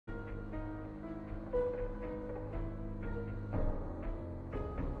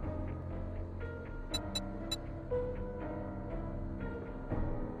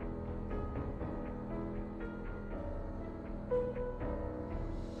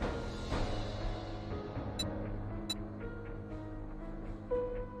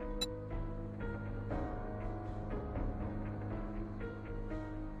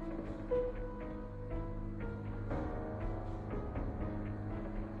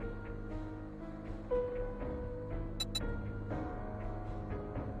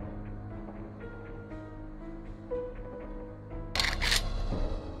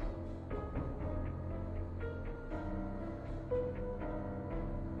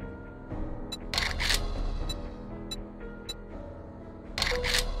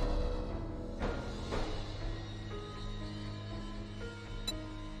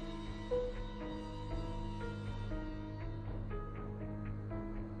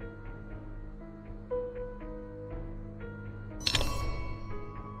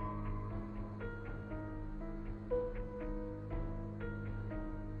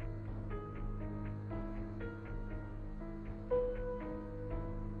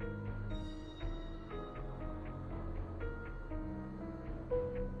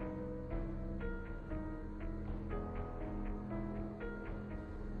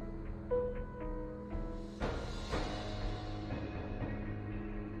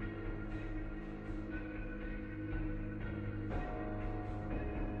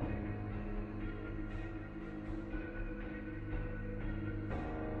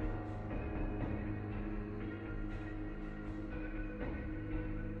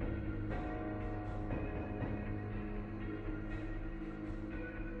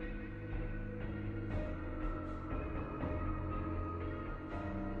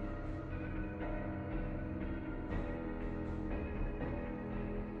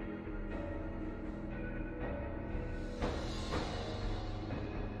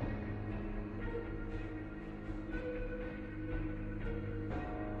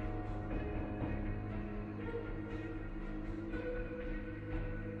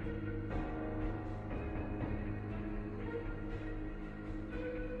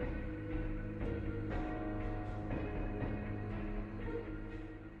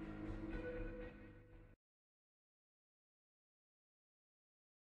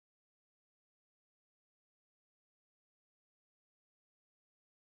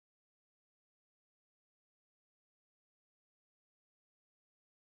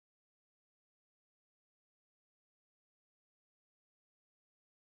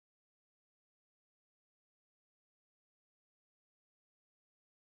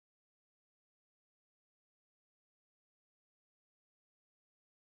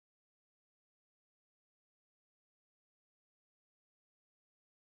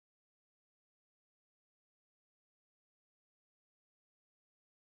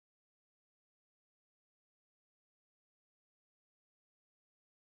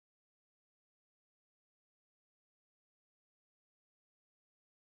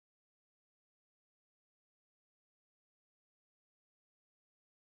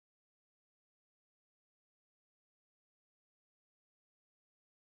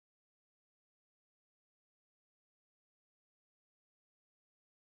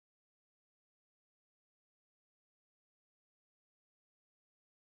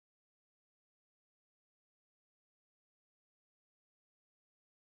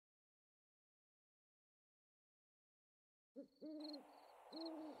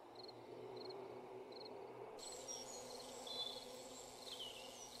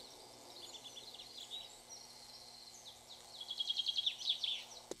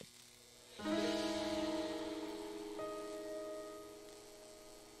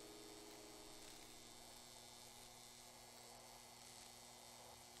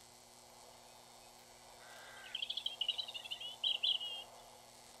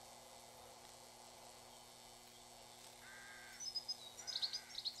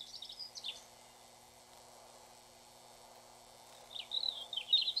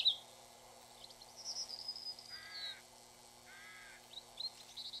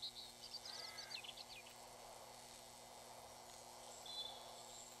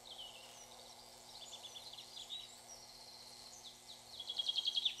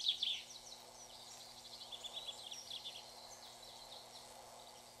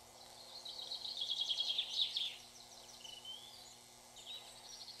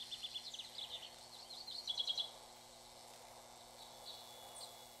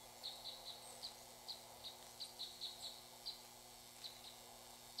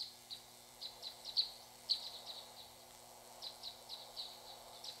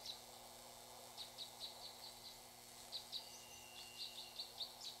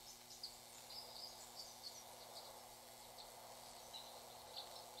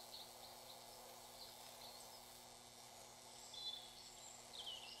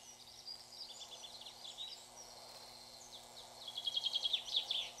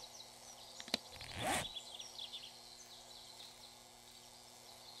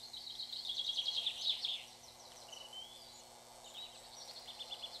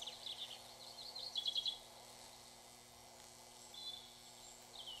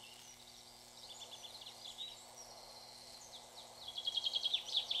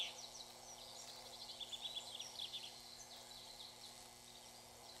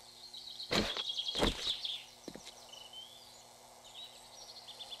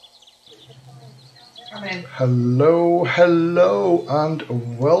Hello, hello,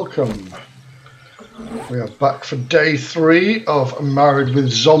 and welcome. We are back for day 3 of Married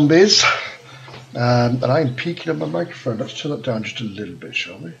with Zombies, and I'm peeking on my microphone. Let's turn that down just a little bit,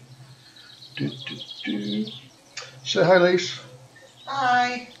 shall we? Say hi, Lise.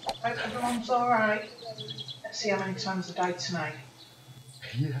 Hi. Hope everyone's all right. Let's see how many times I died tonight.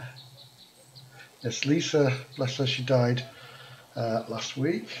 Yeah. Yes, Lisa, bless her, she died last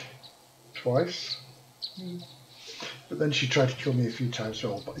week, twice. But then she tried to kill me a few times,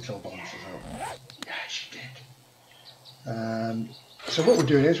 so it all balances out. Yeah, she did. So what we're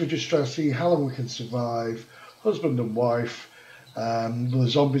doing is we're just trying to see how long we can survive, husband and wife. Will the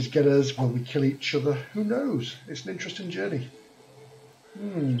zombies get us? Will we kill each other? Who knows? It's an interesting journey.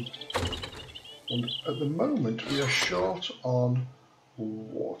 And at the moment we are short on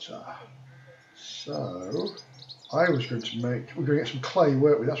water. So I was going to we're going to get some clay,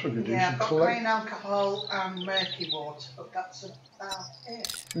 weren't we? That's what we're going to do. Yeah, some I've got clay. plain alcohol and murky water, but that's about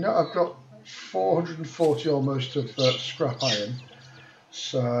it. No, I've got 440 almost of scrap iron,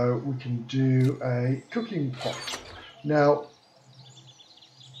 so we can do a cooking pot. Now,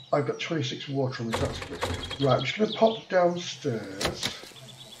 I've got 26 water on me, so that's good. Right, I'm just going to pop downstairs.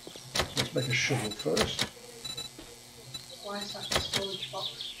 Let's make a shovel first. Why is that storage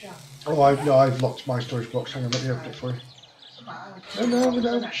box jammed? Oh, I've locked my storage box. Hang on, let me open it for you.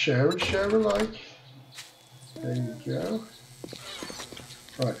 No, share and share alike. There you go.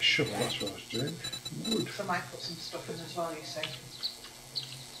 Right, shovel, that's what I was doing. Wood. So I might put some stuff in as well, you see.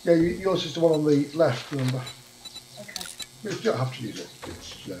 Yeah, yours is the one on the left, remember? Okay. You don't have to use it.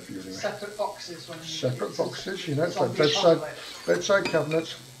 It's there for you anyway. Separate boxes when you Separate boxes, you know, it's like bedside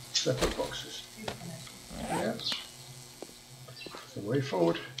cabinets, separate boxes. Yeah. The way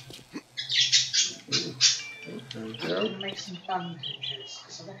forward. Ooh. There we I'm go. going to make some bandages,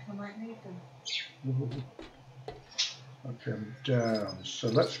 because I reckon I might need them. Okay, I'm down. So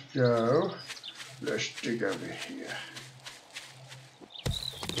let's go. Let's dig over here.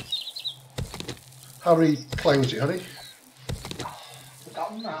 How many clay was it, honey? Oh,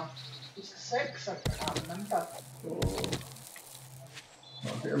 forgotten now. It was 6, I can't remember. Oh.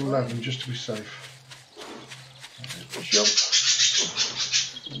 I'll get 11 just to be safe. Jump.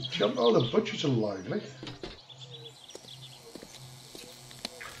 Jump. Oh, the Budgies are lively.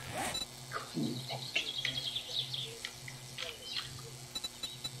 Cool.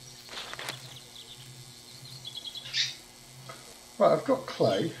 Right, I've got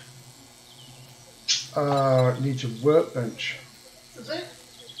clay. It needs a workbench. Is it?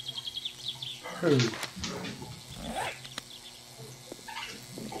 Who?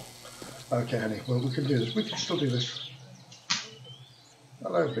 Okay, honey. Well, we can do this. We can still do this.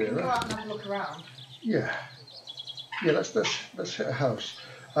 Hello, We can go Vera. out and have a look around. Yeah. Yeah, let's hit a house.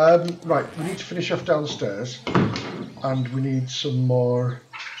 Right, we need to finish off downstairs, and we need some more.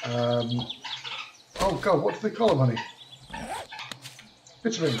 Oh God, what do they call them, honey?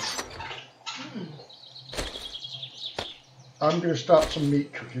 Vitamins. I'm going to start some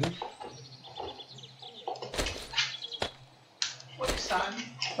meat cooking. What are you starting?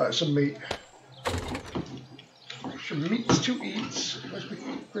 Some meat. Some meats to eat.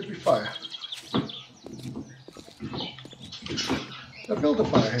 Where's my fire? Now build a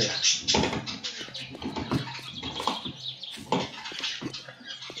fire here.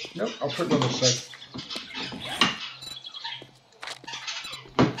 Nope, I'll put it on the side.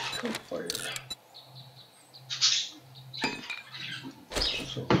 Cook fire.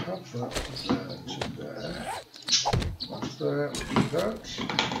 So have that there to there. That's there, we'll do that.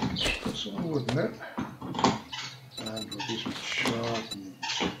 Put some wood in it. And we'll do some sharp meat.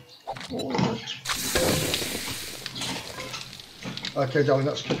 All of it. Okay, darling,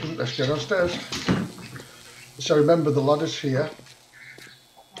 that's cooking. Let's go downstairs. So remember, the ladder's here.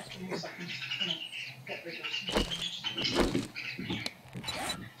 I can use that and get rid of something.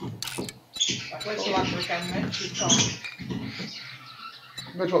 Right, where's the ladder again, Mitch? You've gone.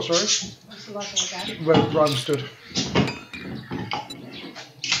 Where's what, sorry? Where's the ladder again? Where Ryan stood.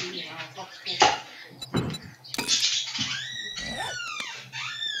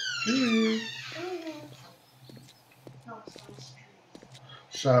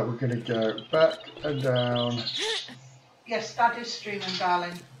 So we're going to go back and down. Yes, Dad is streaming,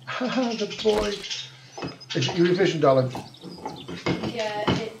 darling. The boy. Is it your revision, darling? Yeah,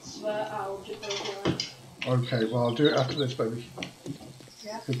 it's algebra. Okay, well I'll do it after this, baby.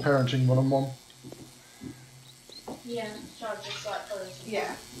 Yeah. The parenting one-on-one. Yeah, so I've just like first.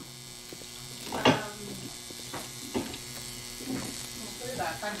 Yeah. Um, I'll do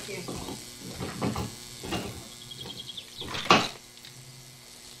that, thank you.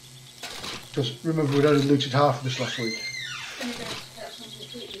 Because remember, we'd only looted half of this last week. can you go get some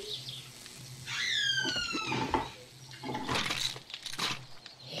completely?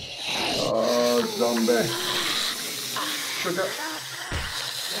 Oh, zombie. Sugar.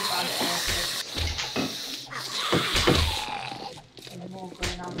 And more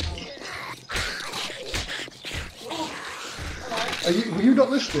going on now. Were you not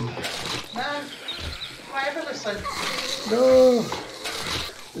listening? No. Do I ever listen? No.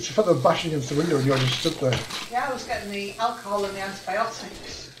 It's the fact that I'm bashing against the window and you're just stood there. Yeah, I was getting the alcohol and the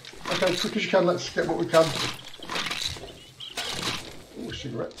antibiotics. Okay, as quick as you can, let's get what we can. Ooh,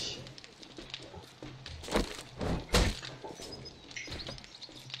 cigarettes.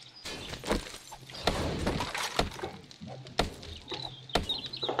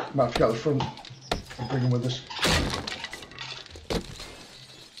 Might have to get out the front and bring them with us.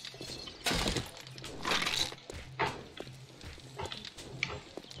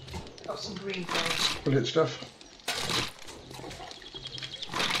 Got some green pills. Brilliant stuff.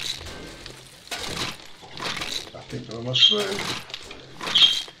 I think they're almost through.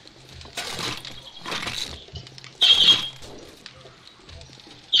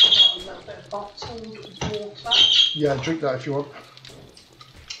 Got a little bit of bottled water. Yeah, drink that if you want.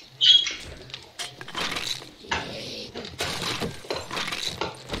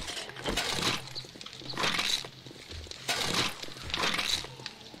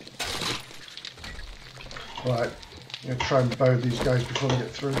 Right, I'm going to try and bow these guys before they get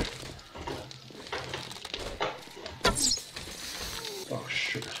through. Oh,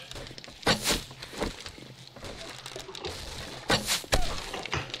 shit.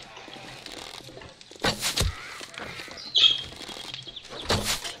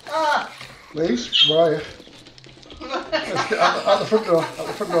 Ah! Please, where are you? Let's get out the front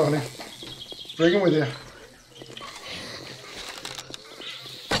door, honey. Bring them with you.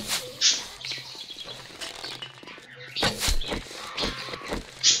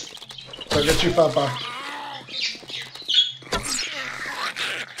 Don't get too far back.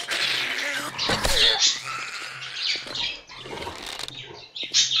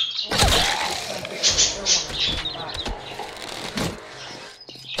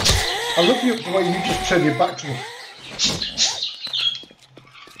 I love you the way you just turn your back to them.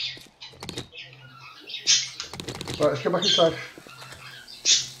 Right, let's go back inside.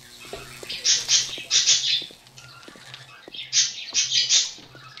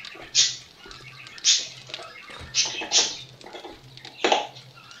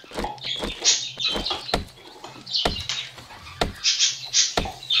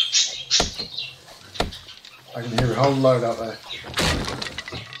 I can hear a whole load out there.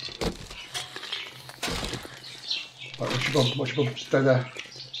 Right, we should your bum, watch your bum, stay there.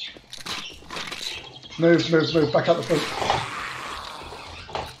 Move, back out the front.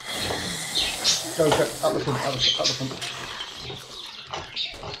 Go, get out the front, out the front.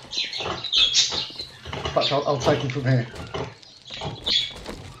 In fact, I'll take him from here.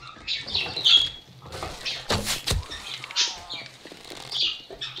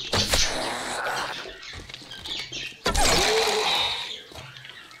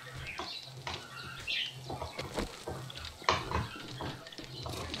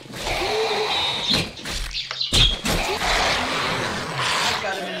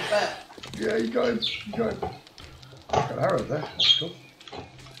 Yeah, you got him. Got an arrow there, that's cool.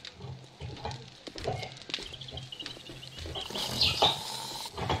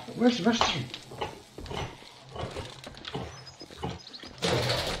 Where's the rest of them?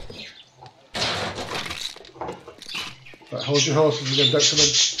 Right, hold your horses and then don't come in.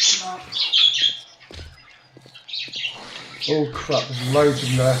 Oh crap, there's loads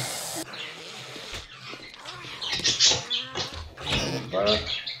in there.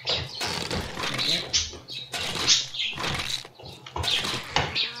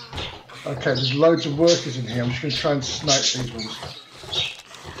 Okay, there's loads of workers in here. I'm just going to try and snipe these ones.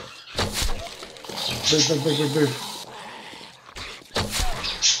 Move.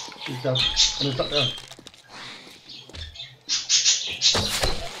 He's down. And he's back down.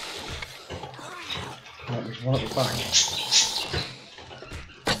 Right, there's one at the back.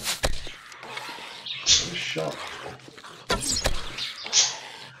 What a shot.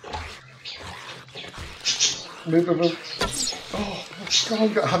 Move. Oh, God,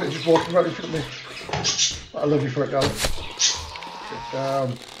 I've got a habit of just walking right in front of me. I love you for it, darling. Get down.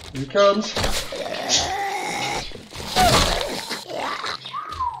 Here he comes.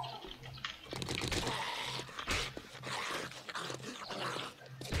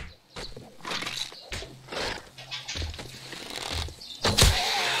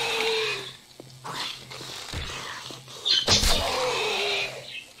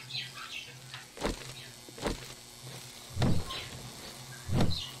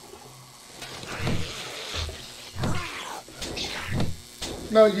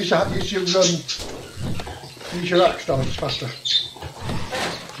 No, use your axe, darling, it's faster.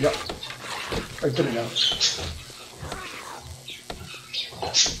 Yep. I've done it now.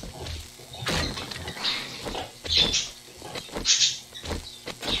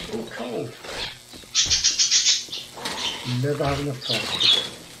 Oh, coal. Never have enough coal.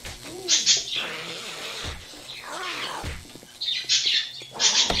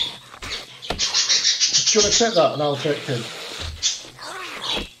 Do you want to take that and I'll take him?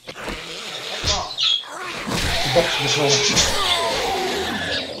 Box in the corner.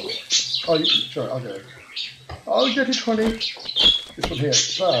 Oh, sorry, I'll get it. I'll get it, honey. This one here.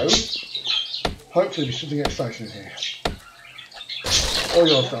 So, hopefully there's something exciting in here. All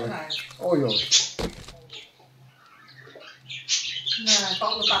yours, darling. All yours. No,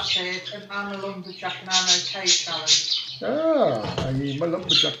 bottle of acid, and I'm a lumberjack and I'm okay challenge. Ah, I need my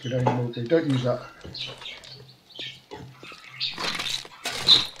lumberjack in anymore. Don't use that.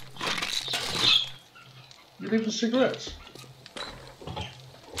 You leave the cigarettes?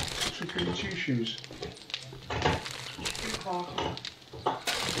 Between the two shoes. Oh,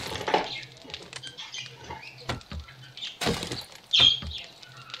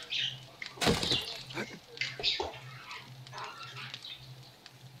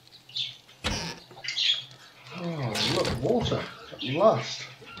 look, water at last.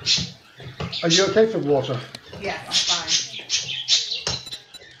 Are you okay for water? Yeah, I'm fine.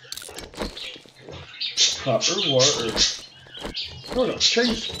 Proper water. Oh, I got a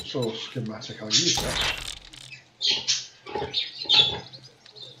chainsaw schematic. I'll use that.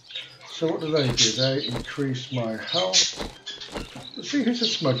 So what do? They increase my health. Let's see who said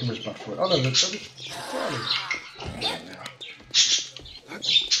smoking was bad for it. Oh no, that's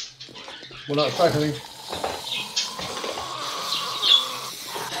well, not cycling.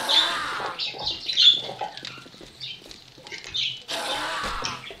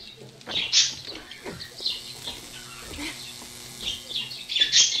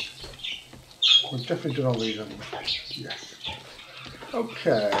 We've definitely done all these, haven't we? Yes.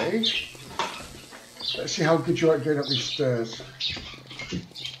 Okay. Let's see how good you are at getting up these stairs.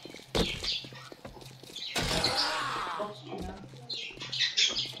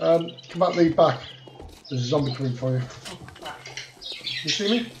 Come out the back. There's a zombie coming for you. You see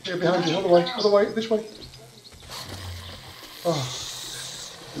me? Here behind you. Other way, this way. Oh.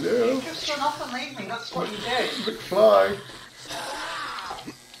 Hello. You just run off and leave me, that's what you do. McFly.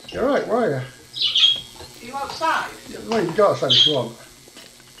 You're right, where are you? Are you outside? Yeah, well, you can go outside if you want.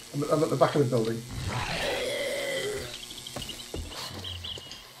 I'm at the back of the building.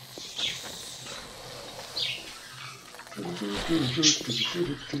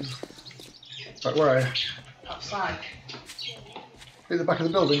 Right, where are you? Outside. In the back of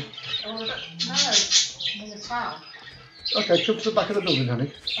the building? Oh, no, I'm in the town. Okay, come to the back of the building,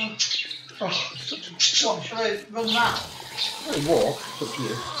 honey. Oh. Oh, such a... What, shall I run round? Hey, walk, it's up to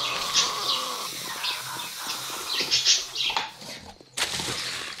you.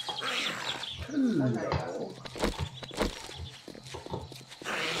 Hello.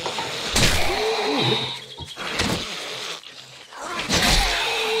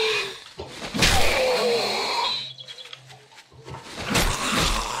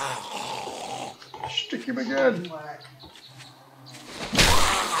 Stick him again.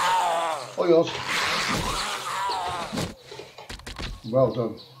 Oh, yours. Well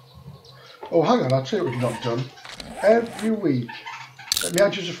done. Oh, hang on, I'll tell you what you've not done. Every week, let me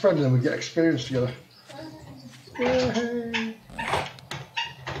add you as a friend and then we get experience together. Yay.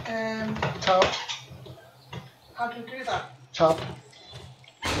 Tab. How do you do that? Tab.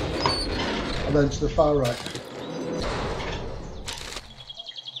 And then to the far right.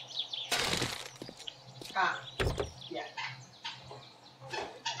 Ah, yeah.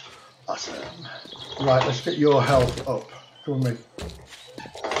 Awesome. Right, let's get your health up. Come with me.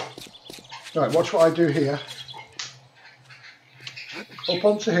 Right, watch what I do here. Up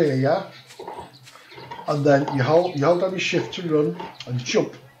onto here, yeah? And then you hold down your shift to run and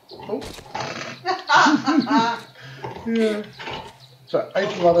jump. Oh. Yeah. So, aim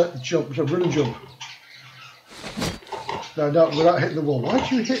for the ladder, jump. So, run and jump. No, without hitting the wall. Why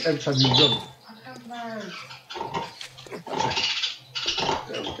do you hit every time you run? I don't know.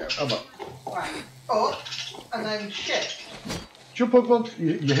 There we go. How about? Right, up, and then shift. Jump up onto...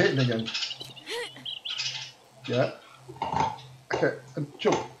 You're hitting again. Yeah. Okay, and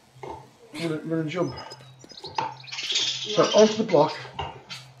jump. Run and jump. So onto the block.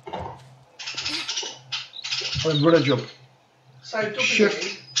 And then run and jump. So W.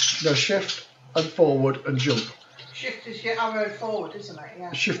 Shift and forward and jump. Shift is your arrow forward, isn't it?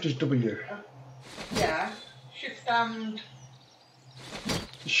 Yeah. Shift is W. Yeah. Shift and...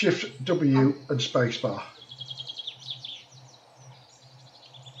 Shift W and spacebar.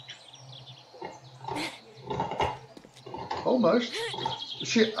 Almost.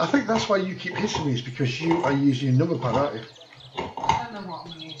 See, I think that's why you keep hitting me, is because you are using your number pad, aren't you? I don't know what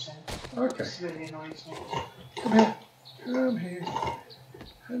I'm using. Okay. This really annoys me. Come here. Come here.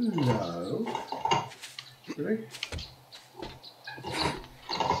 Hello. Ready?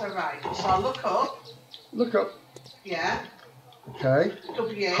 So right, so I look up. Look up. Yeah. Okay.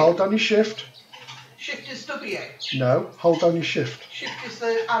 W. Hold down your shift. Shift is W. No, hold down your shift. Shift is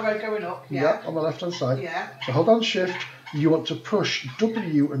the arrow going up. Yeah. Yeah, on the left hand side. Yeah. So hold down shift. You want to push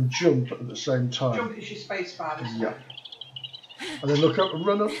W and jump at the same time. Jump is your space bar, isn't Yeah. it? And then look up and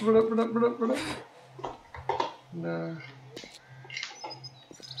run up, run up, run up, run up, run up. No.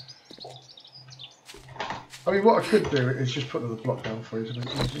 I mean, what I could do is just put another block down for you to make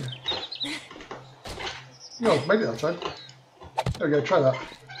it easier. No, made it that time. There we go, try that.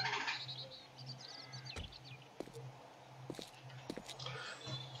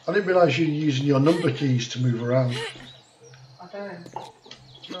 I didn't realise you were using your number keys to move around. I don't.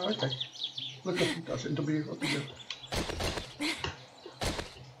 Oh, okay. Look up, that's it in W, what do you do?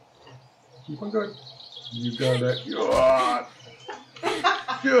 Keep on going. You got it. Good.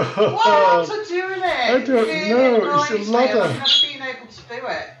 Good. Why not doing it? I don't know, it's a ladder. I've never been able to do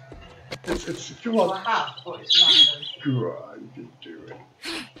it. It's come Well, I on. have, but it's random. Good, you can do it.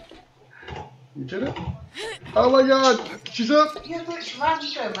 You did it? Oh my god, she's up! Yeah, but it's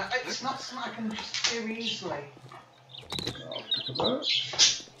random. It's not something I can just do easily. Oh, look at that.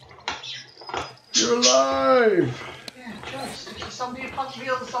 You're alive! Yeah, just. If the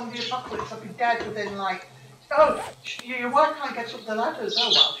real zombie apocalypse, I'd be dead within like... Oh, your wife can't get up the ladders. Oh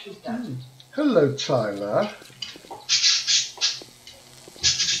well, she's dead. Hello, Tyler.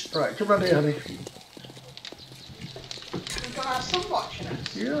 Right, come round here, honey. We've got our son watching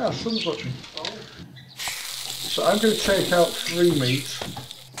us. Yeah, son's watching. Oh. So I'm going to take out 3 meat.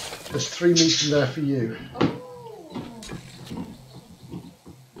 There's 3 meat in there for you.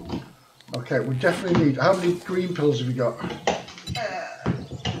 Okay, we definitely need... How many green pills have you got?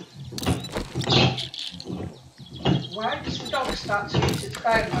 Why does the dog start to use its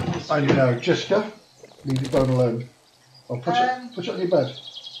bone when we I know, Jessica, leave your bone alone. I'll put it on your bed.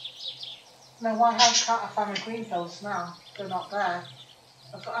 No, can't I find my green pills now? They're not there.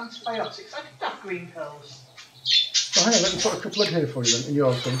 I've got antibiotics. I could have green pills. Oh, hang on, let me put a couple in here for you then, in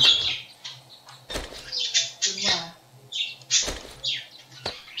your thing. In where?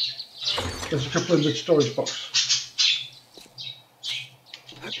 There's a couple in the storage box.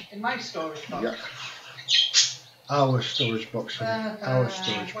 In my storage box? Yeah. Our storage box, honey. Our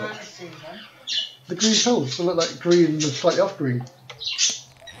storage Where box. I see them. The green pills, they look like green and slightly off green.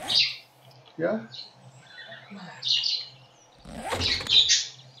 Yeah?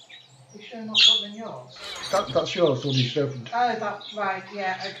 You sure not got them in yours? That's yours, the one you just opened. Oh, that's right.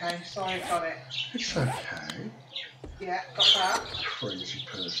 Yeah, okay. Sorry, got it. It's okay. Yeah, got that. Crazy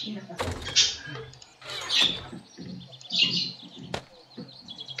person.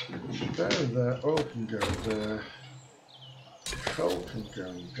 There, all can go there. Coal can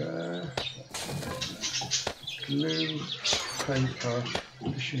go there. Glue, paper,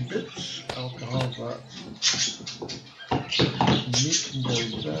 fishing bits, alcohol, that. Meat can go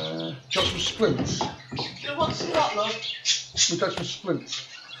there. Got some splints. You want some what, love? We've got some splints.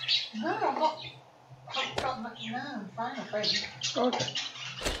 No, I'm not. I've got much. No, I'm fine, I think. Okay.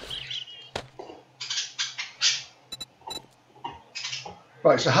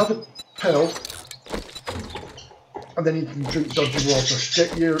 Right, so have a pill, and then you can drink dodgy water.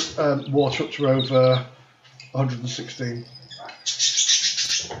 Get your water up to over 116.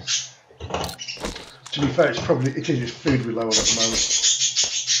 To be fair, it's food we're low on at the moment.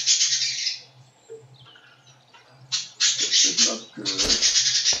 This is not good.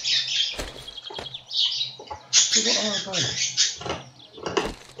 So what are they?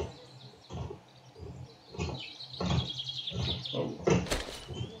 Oh.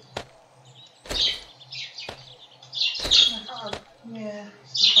 Yeah,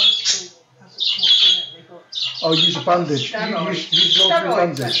 it's hasn't come up in it before. Oh, use a bandage. Use an ordinary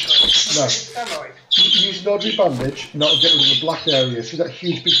bandage. No. Steroid. Use an ordinary bandage, and that'll get rid of the black area. See that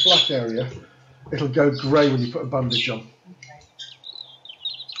huge big black area? It'll go grey when you put a bandage on. Okay.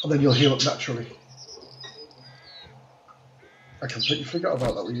 And then you'll heal up naturally. I completely forgot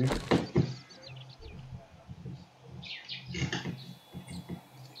about that with you.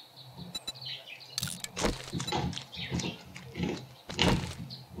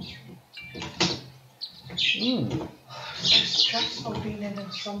 It's stressful being in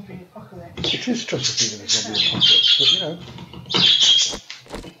a zombie apocalypse. It is stressful being in a zombie apocalypse, but you know.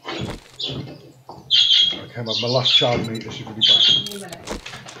 Okay, my last child meat, this is really bad.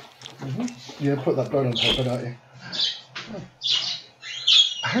 Yeah, put that bone on top, don't you?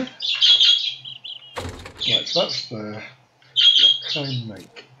 Oh. Right, so that's there. What can I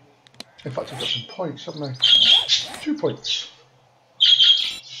make? In fact, I've got some points, haven't I? 2 points.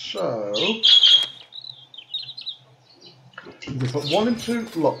 So, we put 1 into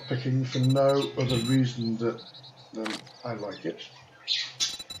lock picking for no other reason than I like it.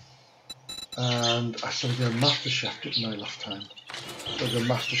 And I said go Master Chef, didn't I, last time? So go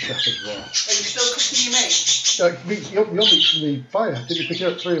Master Chef as well. Are you still cooking your meat? Your meat's in the fire. Did you pick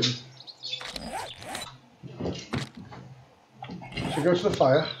out 3 of them? So go to the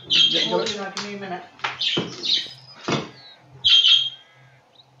fire. Give me a minute.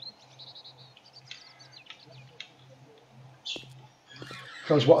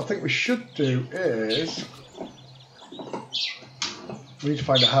 Because what I think we should do is we need to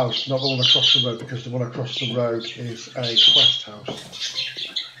find a house, not the one across the road, because the one across the road is a quest house.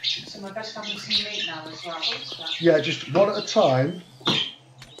 So my best having some meat now as well. Yeah, just one at a time.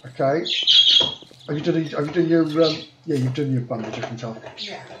 Okay. Have you done your yeah, you've done your bandage, I can tell.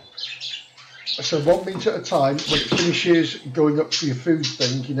 Yeah. So 1 meat at a time. When it finishes going up to your food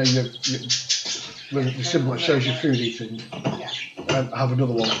thing, you know the symbol that shows your food eating. Yeah. And have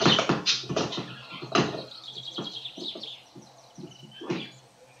another one.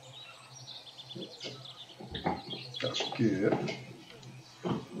 That's good.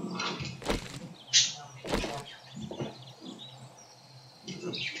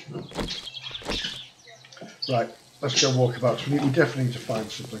 Right, let's go walk about. We definitely need to find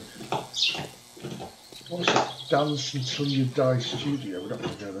something. What's that? Dance Until You Die studio. We're not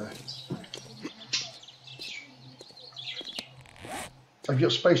going to go there. Have you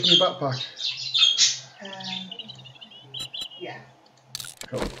got space in your backpack? Yeah.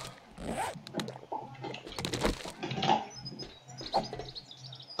 Cool.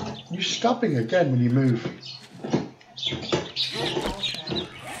 You're stopping again when you move.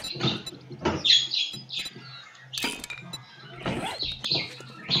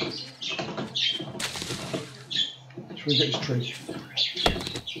 Should we get his tree?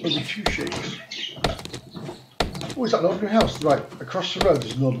 Only 2 shakes. Oh, is that an ordinary house? Right, across the road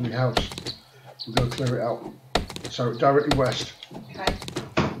there's an ordinary house. We're going to clear it out. So, directly west. Okay.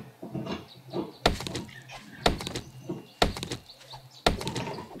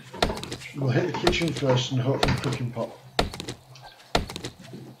 We'll hit the kitchen first and hopefully the cooking pot.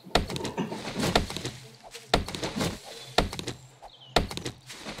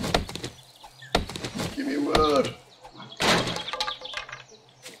 Give me a word.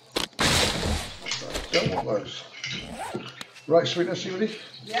 those. Right, sweetness, you ready?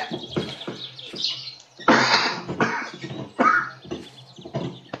 Yeah.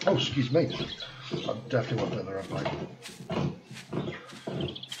 Oh, excuse me. I definitely want another pipe.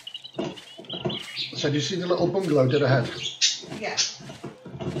 So, do you see the little bungalow dead ahead? Yeah.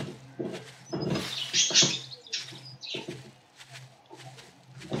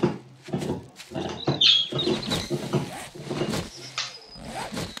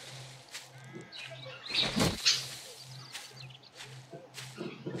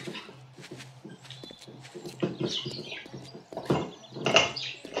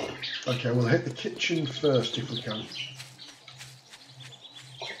 Okay, we'll hit the kitchen first if we can.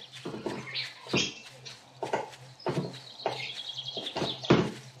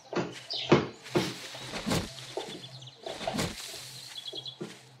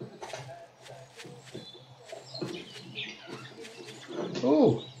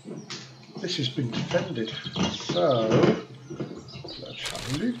 Oh, this has been defended. So, let's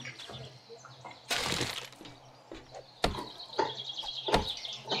have a look.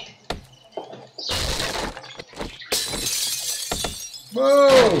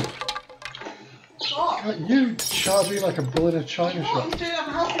 Whoa! What? Can't you charge me like a bull in a china What shop? I'm doing, I'm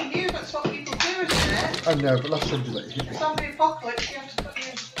helping you. That's what people do, isn't it? I know, but last time you let you hit me. Zombie apocalypse, you have to put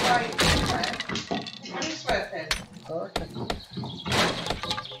your right somewhere. Money's worth it. Oh, okay.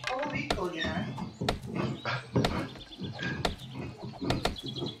 All equal, you know.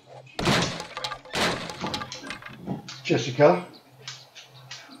 Jessica.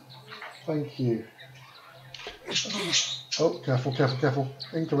 Thank you. Oh, careful, careful, careful.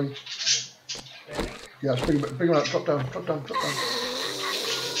 Incoming. Yeah, bring him out. Drop down, drop down, drop down.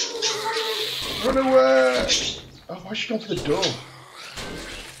 Run away! Oh, why's she gone for the door?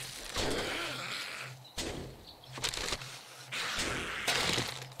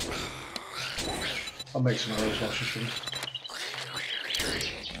 I'll make some arrows while she's finished.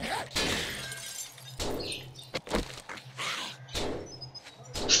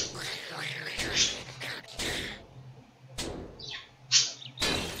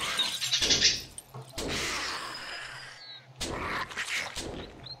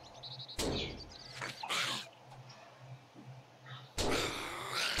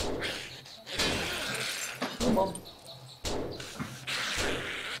 Come on.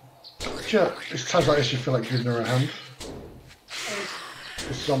 Yeah, it's times like this you feel like giving her a hand.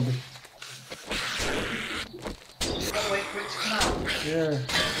 This zombie. Gotta wait for it to come out. Yeah.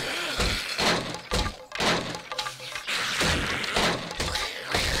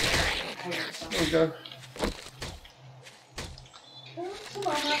 There we go. Come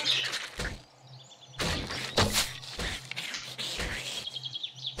on, now.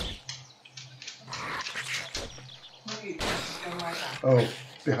 Look, you just go like that. Oh,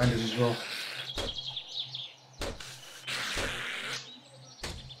 behind us as well.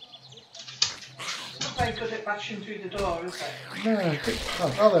 It's not very good at bashing through the door, is it? No, big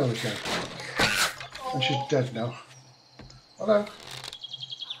pad. Oh, there we go. And she's dead now. Hello.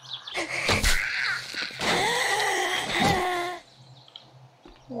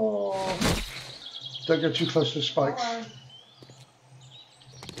 Oh. Don't go too close to the spikes. Hello.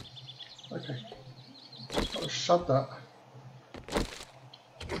 Okay. That was sad, that.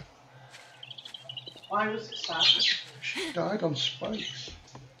 Why was it sad? She died on spikes.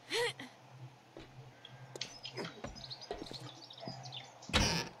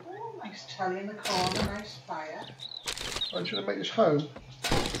 Oh, nice telly in the corner, nice fire. I'm trying to make this home.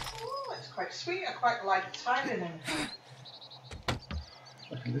 Oh, it's quite sweet. I quite like the tiling in here.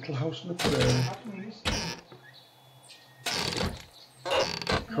 Like a little house in the prairie. I've used it.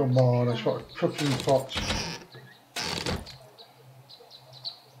 Come on, it's got a cooking pot.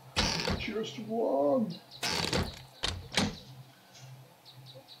 Just one. No,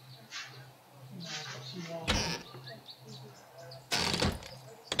 I've got some more.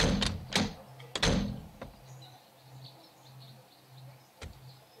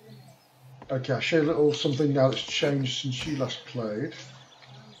 Okay, I'll show you a little something now that's changed since you last played.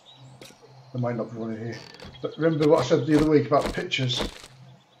 There might not be one in here. But remember what I said the other week about pictures?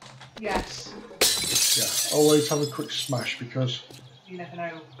 Yes. Yeah, always have a quick smash because You never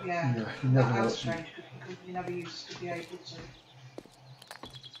know. Yeah. yeah, you never know That was what's strange because you never used to be able to.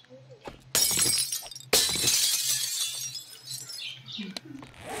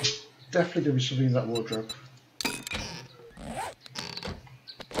 definitely going to be something in that wardrobe.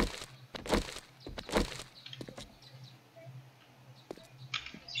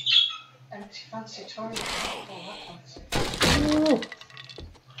 Empty fancy toilet. Oh, that fancy. Oh,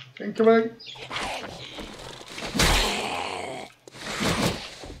 incoming.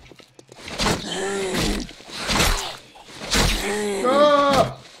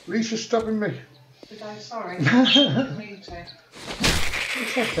 Lisa's stabbing me. Did I? Sorry. I didn't mean to.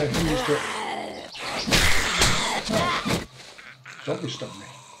 It's okay, I'm used to it. Zombie stabbed me.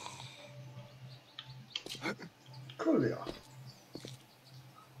 Cool they are.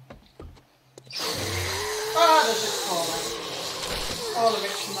 Ah, there's a caller. Caller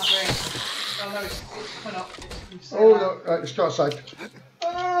rich in that ring. Oh no, it's coming up. It's Oh no, right, let's go outside.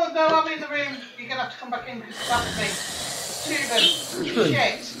 Oh no, I'm in the room. You're going to have to come back in because it's after me. Two of them. Which room?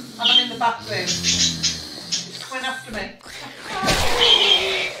 Shit. And I'm in the bathroom. It's coming after me.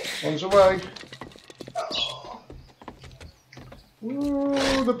 One's away. Oh.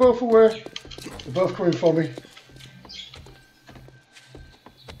 Ooh, they're both away. They're both coming for me.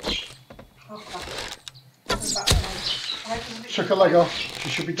 Oh crap. Coming back to me. Why doesn't it Took her leg off. She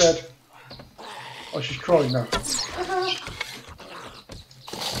should be dead. Oh, she's crying now.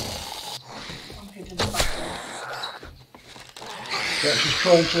 I'm hidden in the bathroom. Yeah, she's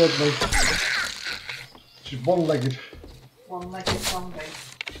crying towards me. She's one-legged. One-legged zombie.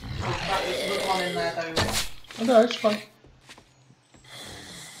 There's another one in there though, Rich. Oh no, it's fine.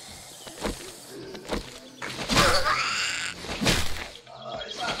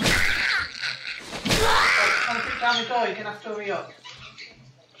 Is that? Right, trying to put down the door, you're going to have to hurry up.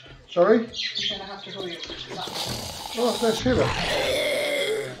 Sorry? You're going to have to hurry up. Oh, let's hear it.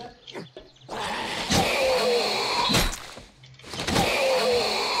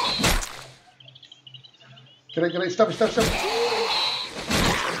 Get it, stab it, stab it, stab it.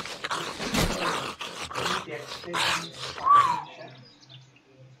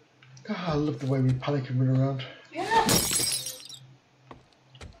 God, I love the way we panic and run around. Yeah.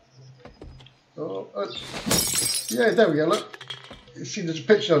 Oh, yeah, there we go, look. You see there's a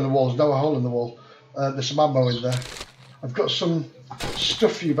picture on the wall, there's no hole in the wall. There's some ammo in there. I've got some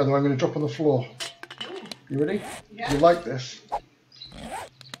stuff for you, by the way, I'm going to drop on the floor. You ready? Yeah. You like this?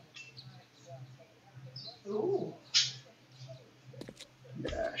 Ooh.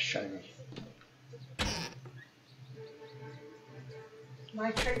 Yeah, shiny.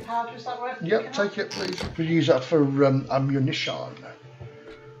 Nitrate powder, is that worth Yep, picking take it please. We use that for ammunition. up?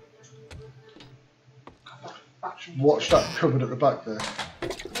 Watch that cupboard at the back there.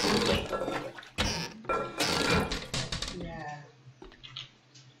 Yeah.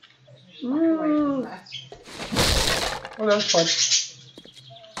 Just back away from there. Oh no, it's fine.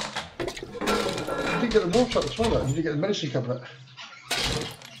 You didn't get the water out as well though, you didn't get the medicine cabinet.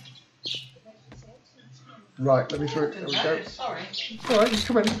 Right, let me through it. There we go. Sorry. Alright, you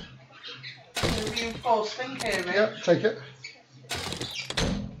come in. A reinforced thing here, Rich. Yep, take it.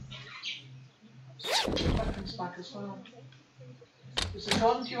 Weapons bag as well. There's a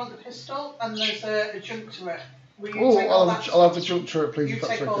gun, do you want the pistol? And there's a junk to it. Will you take all that? I'll have the junk turret please You if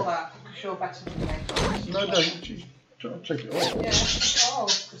that's take all okay. that, because you're better than me. No, no, geez, don't take it all. Yeah, take it all,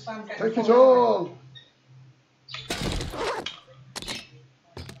 because I'm getting Take it full all!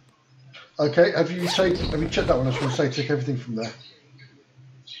 Okay, have you checked that one? I was going to say take everything from there.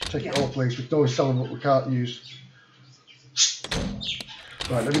 Take it all please, we can always sell them what we can't use.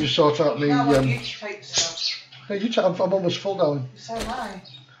 Right, let me just sort out the... Now I want you to take stuff. Hey, I'm almost full darling. So am I.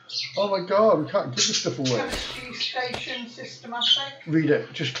 Oh my god, we can't give this stuff away. Chemistry station systematic. Read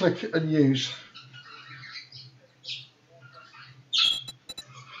it, just click and use.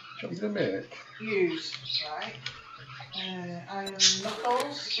 What are you going to make? Use, right. Iron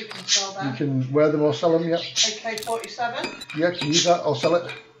knuckles, we can sell that. You can wear them or sell them, yeah. AK-47. Yeah, can use that or sell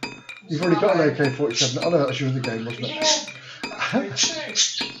it. You've already got an AK-47. Oh no, that was you in the game, wasn't it? Yeah, that's very true.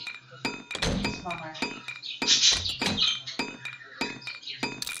 It's fine.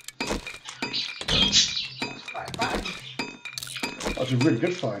 That's quite fine. That was a really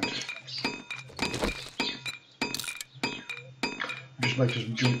good find. Just make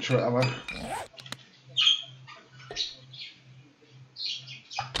some junk turret ammo.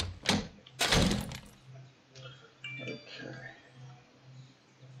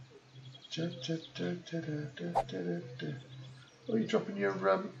 Oh, you're dropping your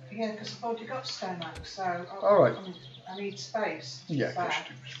Yeah, because I've already got Stoneaxe, so all right. I need space. Yeah, of So, course you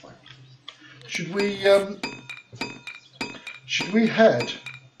do. It's fine. Should we head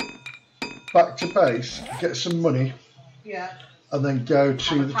back to base, get some money, yeah, and then go to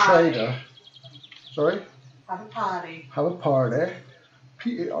Have a the party. trader? Sorry, have a party. have a party.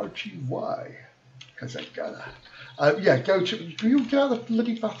 P-A-R-T-Y. Because I gotta. Yeah, go to. Will you get out of the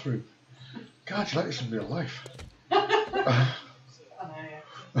bloody bathroom? God, you're like this in real life. I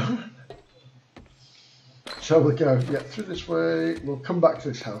know, yeah. So we'll go, yeah, through this way. We'll come back to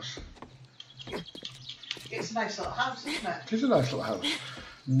this house. It's a nice little house, isn't it? It is a nice little house.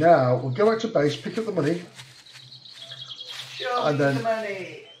 Now we'll go back to base, pick up the money, Show And me then- the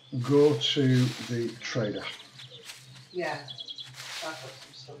money. go to the trader. Yeah. I've got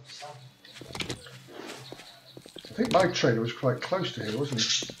some stuff to sell. I think my trader was quite close to here, wasn't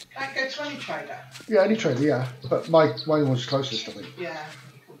he? Can't go to any trader. Yeah, any trader, yeah. But mine was closest, I think. Yeah,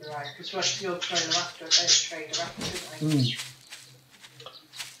 you could be right. Because what's your trader after, trader after, didn't they?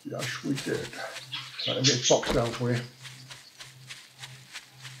 Yes, we did. Right, let me get this box down for you.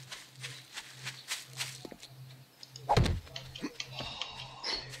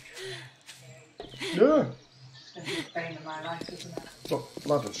 Yeah. It's going to be the bane of my life, isn't it? Look,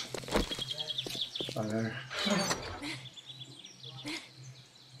 ladders. I know.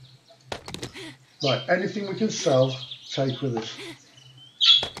 Right, anything we can sell, take with us.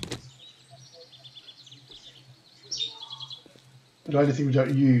 And anything we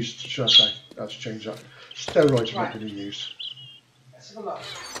don't use, should I say? Let's change that. Steroids we're not going to use. Let's have a look.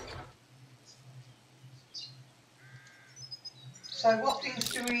 So what things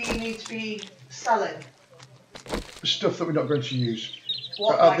do we need to be selling? Stuff that we're not going to use.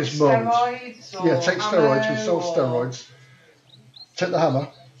 What, at like this moment. steroids? Or Yeah, take steroids. We sell steroids. Take the hammer.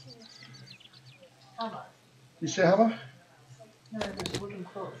 Hammer? You see a hammer? No, there's a wooden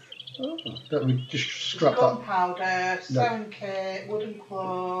club. Oh, that we just scrap that. Gunpowder, sewing kit, wooden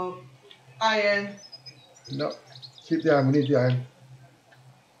club, iron. No, keep the iron. We need the iron.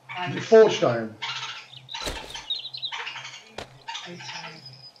 And The forged iron.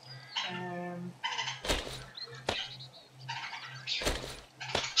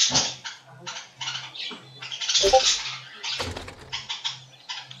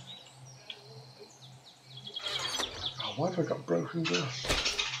 Oh, why have I got broken glass?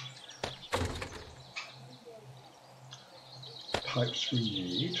 Pipes we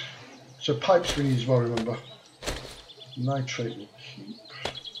need. So pipes we need as well, remember. Nitrate we keep.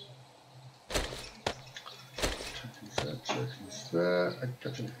 Turkey's there. I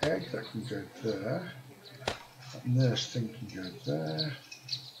got an egg that can go there. That nurse thing can go there.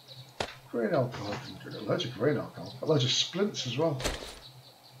 Grain alcohol can go. Loads of grain alcohol. Loads of splints as well.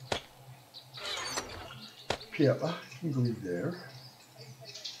 Pieper can go in there.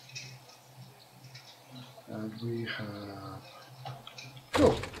 And we have.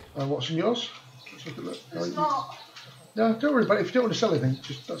 Cool. And what's in yours? Let's look at that. It's not. No, don't worry about it. If you don't want to sell anything,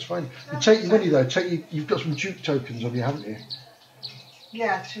 just that's fine. You take your money though. You've got some Duke tokens on you, haven't you?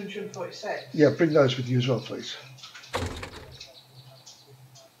 Yeah, 246. Yeah, bring those with you as well, please.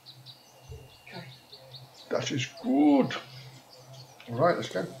 Okay. That is good. All right, let's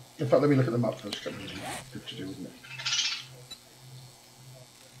go. In fact, let me look at the map first. That would be good to do, wouldn't it?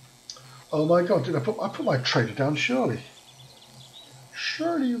 Oh my God! Did I put my trader down? Surely.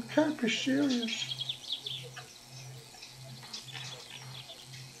 Surely you can't be serious.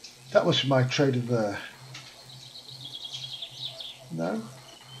 That must be my trader there. No?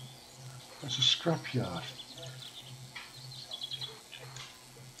 That's a scrapyard.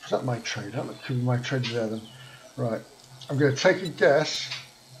 Is that my trader? That could be my trader there then. Right. I'm going to take a guess.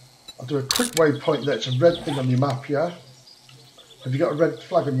 I'll do a quick waypoint there. It's a red thing on your map, yeah? Have you got a red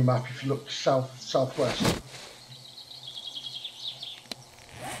flag on your map if you look southwest?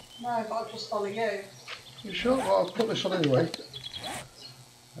 No, but I'll just follow you. You sure? Well, I'll put this on anyway.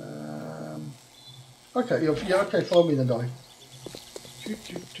 Okay, yeah, okay, follow me then, darling.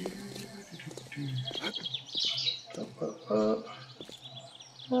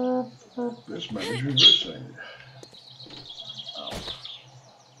 This man is reversing.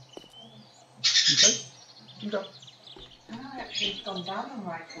 Okay, go. No, actually, it's gone down on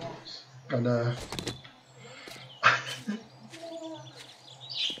right course. And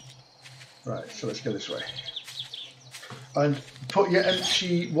right, so let's go this way. And put your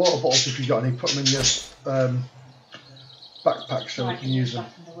empty water bottles, if you've got any, put them in your backpack so we can use them.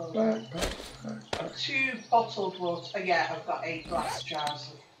 Backpack. 2 bottled water. Yeah, I've got 8 glass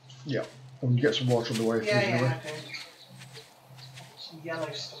jars. Yeah, and you get some water on the way. Yeah, I do. Some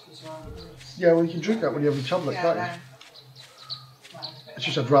yellow stuff as well. Yeah, well, you can drink that when you have your tablet, can't you? It's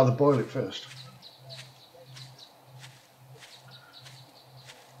just I'd rather boil it first.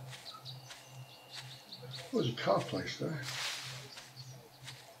 Oh, there's a car place there.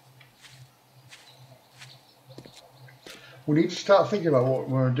 We need to start thinking about what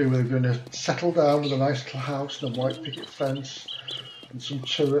we're going to do. We're going to settle down with a nice little house and a white picket fence and some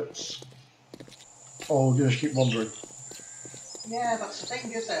turrets. Or we're going to just keep wandering. Yeah, that's the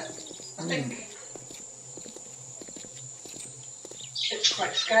thing, is it? I think it's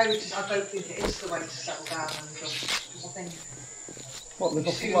quite scary. I don't think it is the way to settle down and just because I think. What, live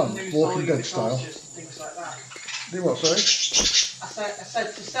off the soon land? lose Walking all your Dead style? things like that. Do what, sorry? I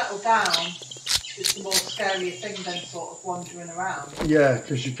said to settle down, it's the more scary thing than sort of wandering around. Yeah,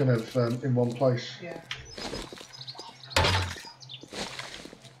 because you're kind of in one place. Yeah.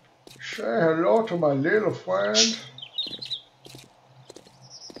 Say hello to my little friend.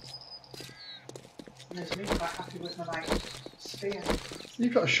 And there's me quite happy with my like spear.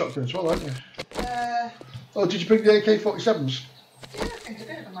 You've got a shotgun as well, haven't you? Uh, Oh, did you bring the AK-47s? yeah, I think I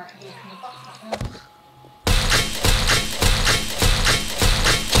did. I might have a look in the backpack now.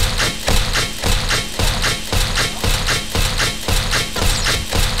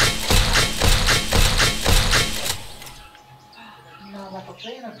 No level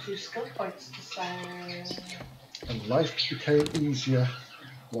 3 and I've 2 skill points to say. And life became easier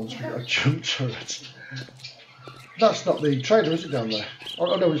once we got a jump turret. That's not the trader, is it, down there?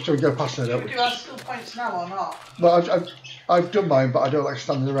 Oh no, we go past there, don't Do we? you have skill points now or not? Well, I've done mine, but I don't like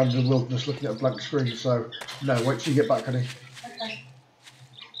standing around in the wilderness looking at a blank screen, so no, wait till you get back, honey. Okay.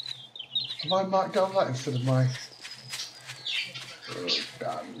 Have I marked down that instead of my... Oh,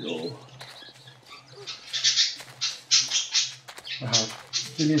 Daniel. I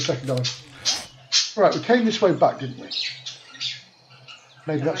have. Give me a second, darling. Right, we came this way back, didn't we?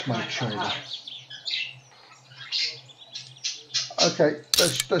 Maybe that's my trader. Okay,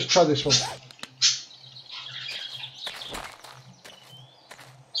 let's try this one.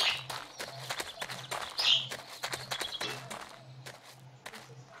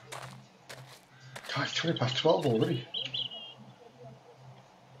 God, it's 20 past 12 already.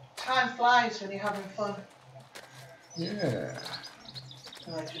 Time flies when you're having fun. Yeah.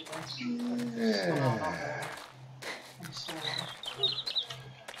 Allegedly. Yeah. I'm sorry.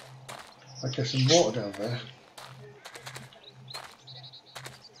 Okay, some water down there.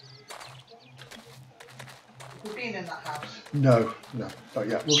 We've been in that house. No, not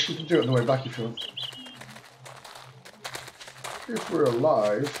yet. Well, we can do it on the way back if you want. If we're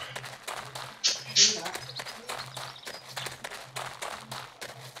alive. Do that.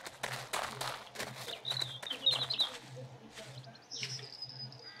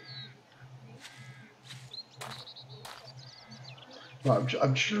 Right,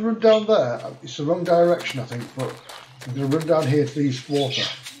 I'm just going to run down there. It's the wrong direction, I think, but I'm going to run down here to these water.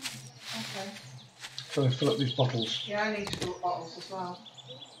 Okay. So I fill up these bottles. Yeah, I need to fill up bottles as well.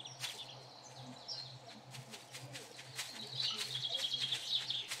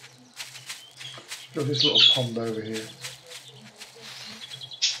 Got this little pond over here.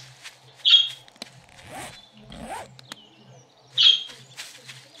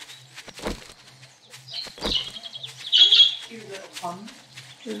 Cute little pond.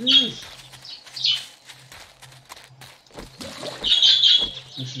 It is.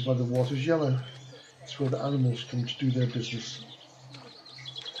 This is why the water's yellow. It's where the animals come to do their business.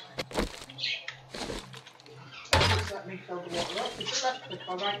 Just let me fill the water up. Is it left click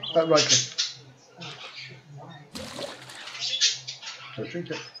or right click? Right click. Oh, shit, right. Don't drink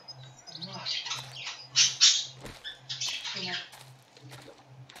it. I'm not. Yeah.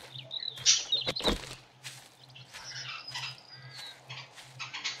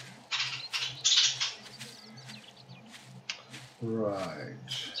 Right.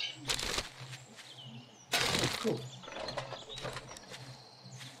 Cool.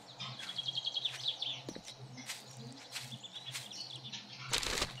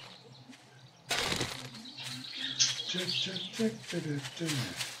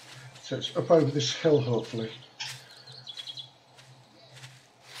 So it's up over this hill, hopefully.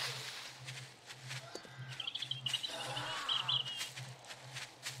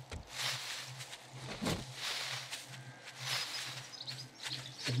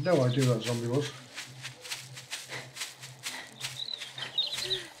 I had no idea that zombie was.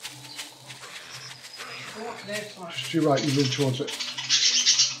 Oh, there's one. Just to your right, you move towards it.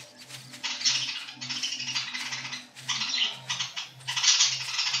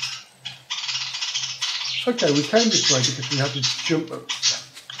 Okay, we came this way because we had to jump up.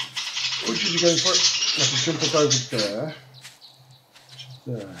 Which is you going for it? We have to jump up over there.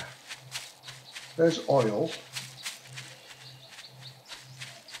 There. There's oil. What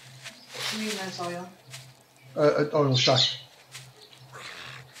do you mean there's oil? An oil shack.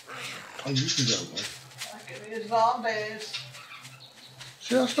 Oh, you can go away. Give me the zombies.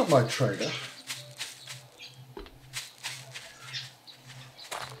 See, that's not my trader.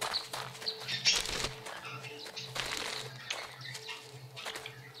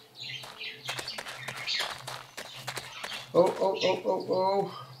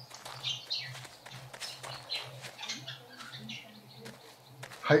 Oh.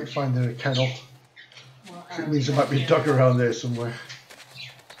 Hate finding a kennel. Well, It means there might be a dog around there somewhere.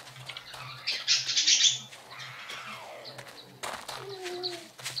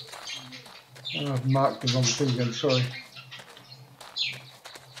 Oh, I've marked the wrong thing again, sorry.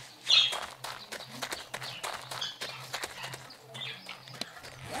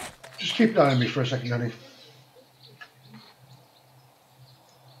 Just keep an eye on me for a second, honey.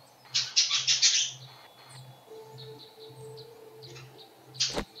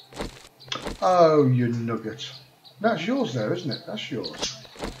 Oh, you nugget. That's yours there, isn't it? That's yours.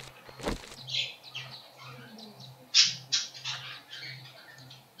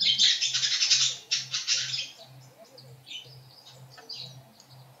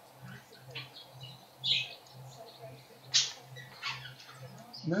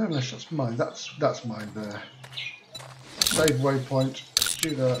 No, that's mine. That's mine there. Save waypoint.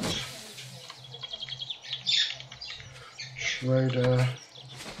 Do that. Trader.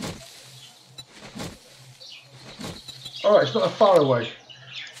 Alright, it's not that far away.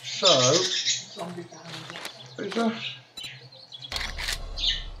 So, Zombie behind is there?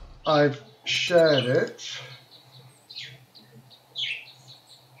 I've shared it.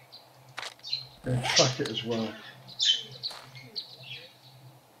 And track it as well.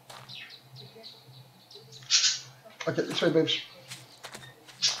 Okay, this way, babes.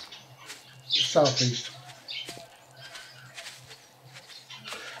 Southeast.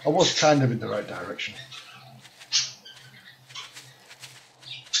 I was kind of in the right direction.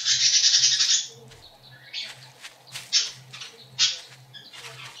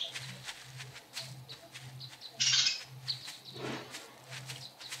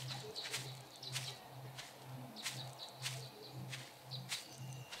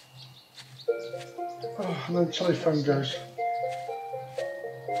 Oh, and then the telephone goes.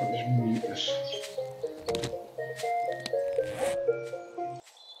 I'll just mute this.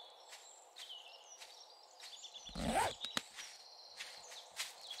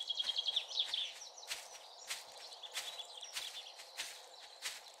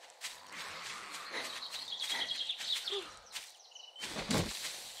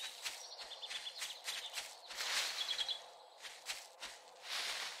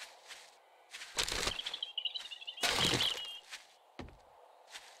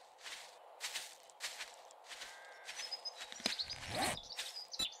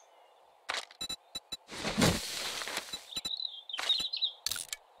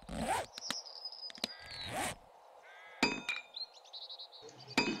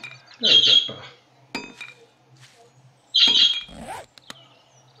 There we go, better.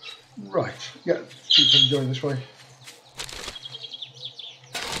 Right, yeah, keep them going this way.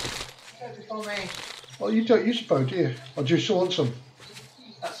 Go before me. Well, you don't use a bow, do you? Or do you still want some?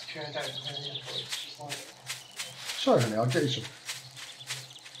 That's true, I don't really. It's just like, Sorry, honey, I'll get you some.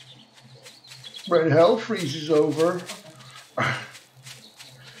 Red hell freezes over.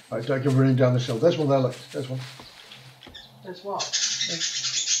 Right, don't go running down this hill. There's one there, look. There's one. there's what?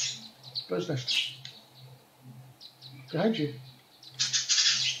 Bird's nest. Behind you.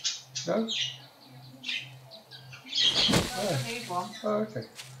 No? I don't need one. Oh, okay.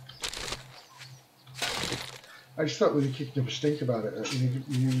 I just thought we were kicking up a stink about it.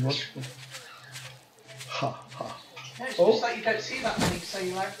 You watch one. Ha, ha. No, it's Oh. just like you don't see that many, so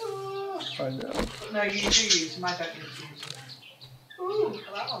you're like, ooh. I know. But no, you do use them, I don't need to use them. Ooh, look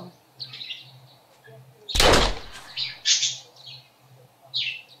at that one.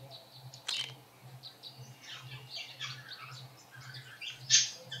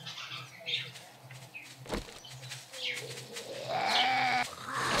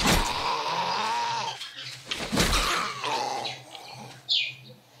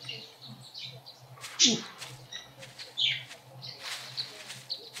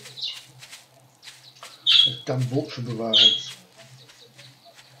 There's damn bolts above our heads.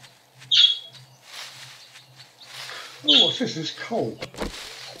 Oh, what's this? It's coal.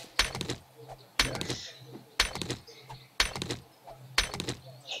 Yes.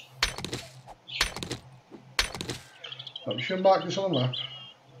 I'm just going to mark this on the map.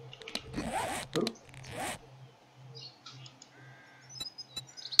 Oh.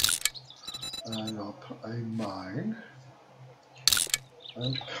 And I'll put a mine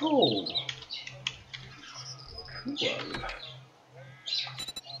and coal. Cool.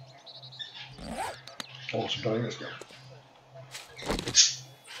 Awesome, darling, let's go.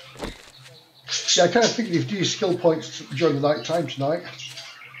 Yeah, I kind of figured if you do your skill points during the night time tonight.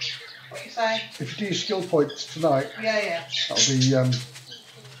 What you say? If you do your skill points tonight, Yeah. that'll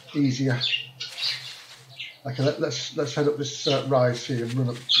be easier. Okay, let's head up this rise here and run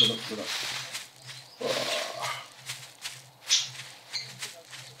up. Oh.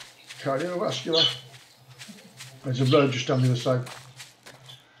 Cardiovascular. There's a road just down the other side.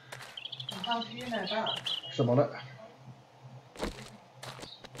 And how do you know that? Because I'm on it.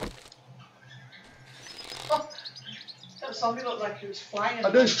 zombie looked like he was flying. I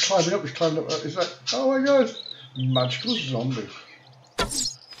know he's climbing up. It's like, oh my god, magical zombie.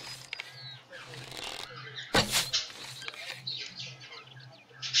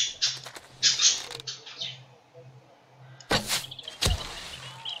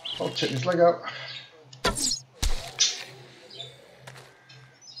 I'll take his leg out.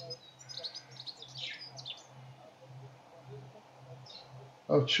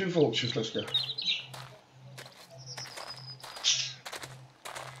 Oh, 2 vultures, let's go.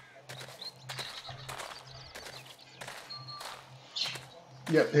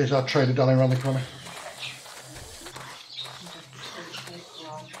 Yep, here's our trader darling around the corner.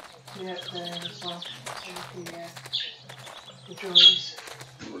 Yeah, there as well. The joys.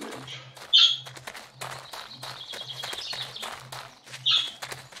 Brilliant.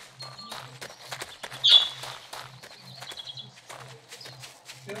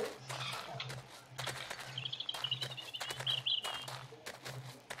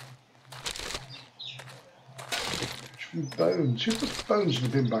 Bones. Who puts bones in the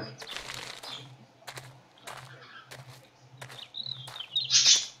bin bag?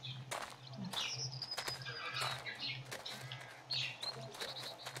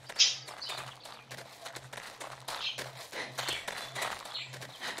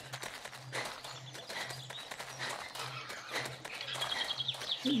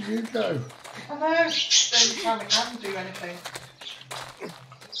 Here you go. I know. Every time I can do anything.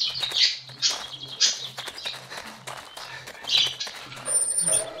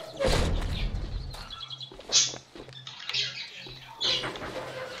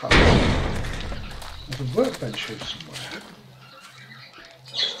 There's a workbench here somewhere.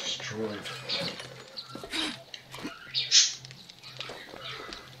 It's destroyed.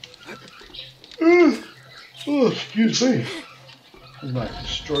 Oh, excuse me. Right,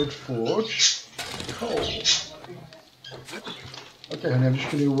 destroyed forge. Coal. Okay, honey, I'm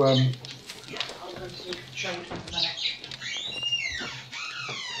just going to Yeah, I'll go to the trade in a minute.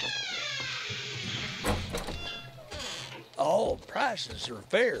 All prices are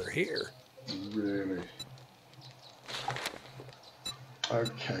fair here. Really?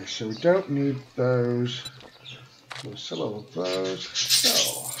 Okay, so we don't need those. We'll sell all of those.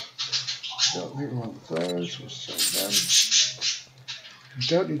 Sell. Don't think we want those. We'll sell them. We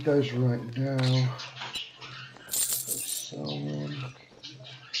don't need those right now. Let's sell them.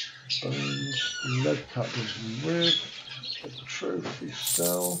 Bones. Lead cut is with. A trophy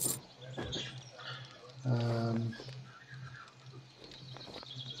sell.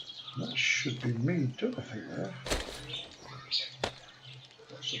 That should be me done, I think, there.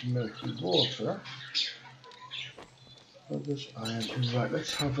 Lots of murky water. Others iron. Right,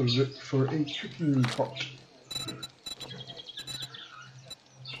 let's have a look for a cooking pot.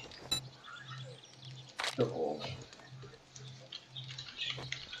 Oh.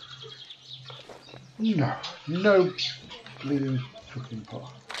 No, no bleeding cooking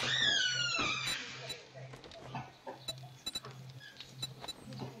pot.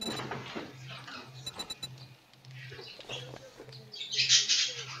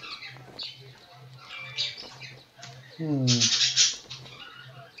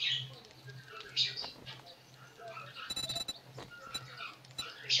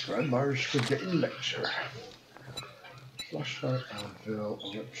 Grandma's forgetting lecture. Flashlight, anvil,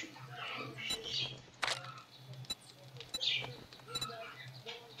 electric posts.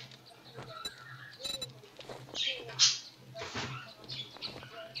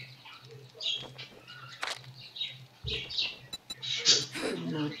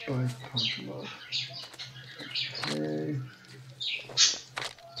 By Pokemon. Okay.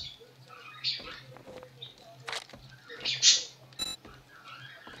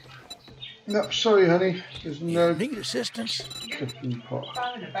 No, sorry, honey. There's no Need assistance? cooking pot.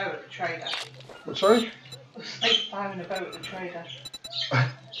 Firing a bow at the trader. What, sorry? Like firing a bow at the trader.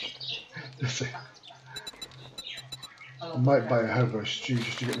 Listen, I might buy a hobo stew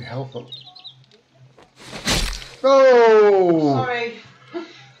just to get my health up. Oh! Sorry.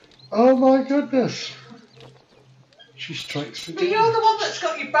 Oh my goodness! She strikes But again. you're the one that's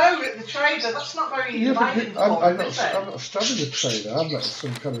got your bow at the trader. That's not very Yeah, but inviting I'm is it? not stabbing the trader. I'm not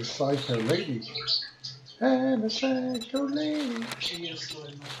some kind of psycho lady. I'm a psycho lady. She is still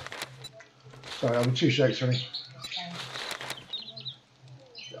in there. Sorry, I'm 2 shakes, honey.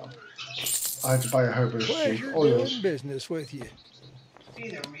 I had to buy a hobo stew. Pleasure All doing yours. business with you. It's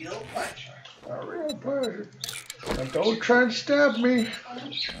been a real pleasure. A real pleasure. Now don't try and stab me.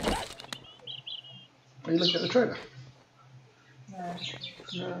 Are you looking at the trader? No.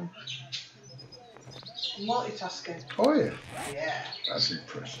 No. Multitasking. Oh yeah. Yeah. That's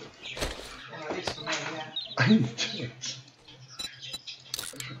impressive. Well, it is for me, yeah. I do it.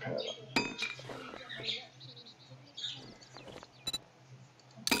 repair that.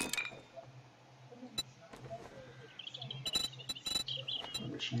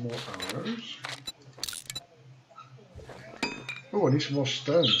 Get some more arrows. Oh, I need some more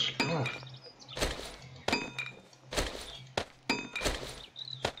stones. God.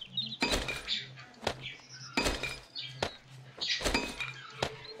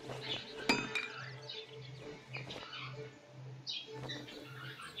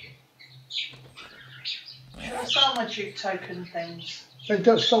 Should I sell my Duke token things? Hey,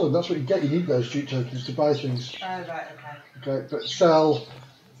 don't sell them, that's what you get. You need those Duke tokens to buy things. Oh, right, okay. Okay, but sell.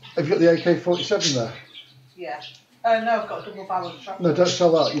 Have you got the AK-47 there? Yeah. Oh, no, I've got a double barrel shotgun. No, don't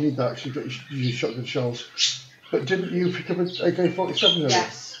sell that. You need that because you've got your shotgun shells. But didn't you pick up an AK-47 earlier?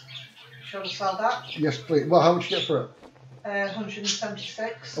 Yes. Should I sell that? Yes, please. Well, how much do you get for it?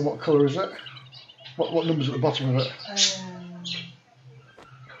 176. And what colour is it? What number's at the bottom of it?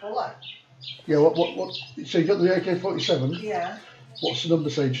 Colour? Yeah, what? So you got the AK-47? Yeah. What's the number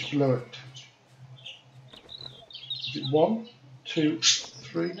say just below it? Is it 1, 2,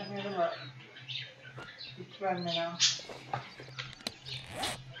 3? Let me have a look. You've thrown me now.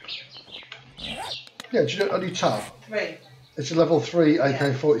 Yeah, do you know on your tab? 3. It's a level 3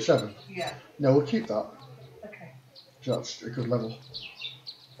 AK-47. Yeah. No, we'll keep that. Okay. That's a good level.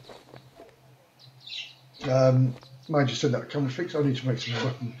 Mind you said that, can we fix it? I need to make some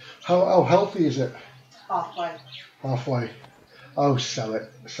weapon. How healthy is it? Halfway. Halfway. Oh, sell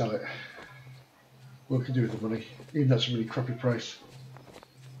it. Sell it. What can do with the money? Even that's a really crappy price.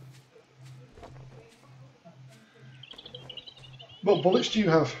 What bullets do you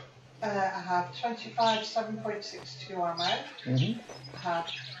have? I have 25 7.62 ammo. Mm-hmm. I have,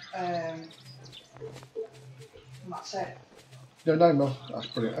 and that's it. No, 9 mil. That's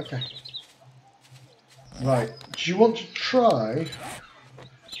brilliant. Okay. Right. Do you want to try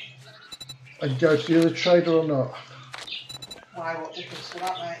and go to the other trader or not? Why, what difference will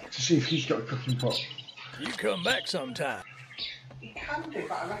that make? To see if he's got a cooking pot. You come back sometime. He can do,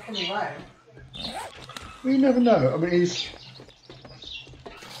 but I reckon he won't. Well, you never know. I mean, he's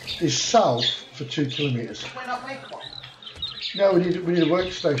south for 2 kilometres. Can we not make one? No, we need a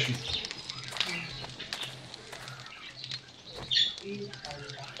workstation.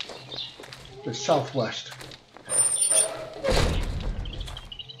 It's southwest. I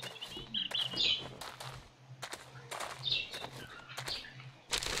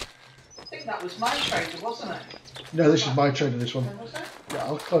think that was my trader, wasn't it? No, this is my trader, this one. Was it? Yeah,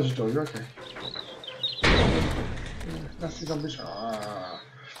 I'll close the door, you're okay. Yeah, nothing's on this. Ah.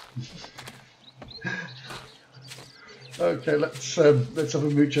 Okay, let's have a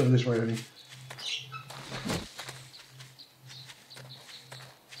mooch over this way, honey.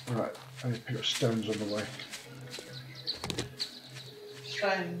 Right, I need to pick up stones on the way.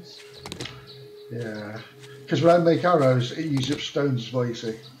 Stones. Yeah, because when I make arrows, it uses up stones as well, you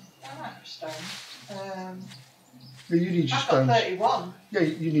see. I might have stones. Yeah, you need your I've got stones. 31. Yeah,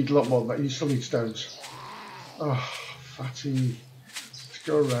 you need a lot more than that. You still need stones. Oh, fatty. Let's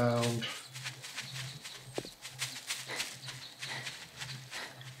go around.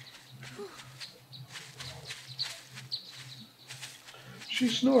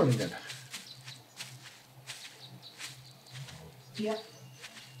 She's snoring again. Yep.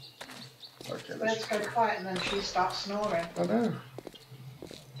 Okay, Birds go quiet and then she starts snoring. I know.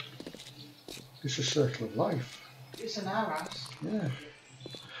 It's a circle of life. It's in our house. Yeah.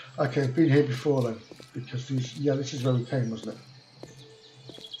 Okay, I've been here before then. Because these, yeah, this is where we came, wasn't it?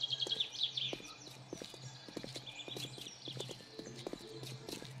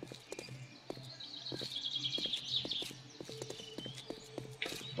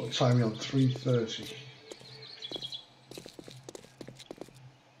 What time are we on? 3:30.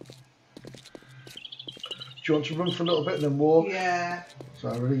 Do you want to run for a little bit and then walk? Yeah. So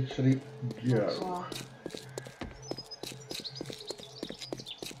ready, steady, go. So,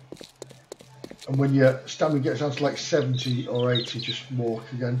 And when your stamina gets down to like 70 or 80, just walk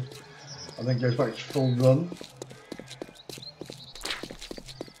again. And then goes back to full run.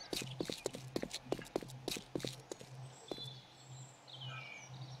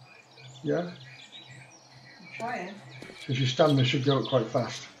 Yeah? I'm trying. Because your stamina should go up quite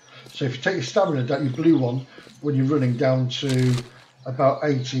fast. So if you take your stamina down, your blue one, when you're running down to about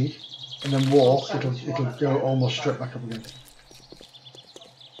 80, and then walk, it'll go almost straight back up again.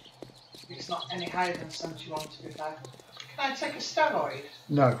 It's not any higher than 71 to be fair. Can I take a steroid?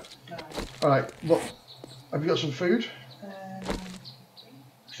 No. No. Alright, what? Have you got some food? Um,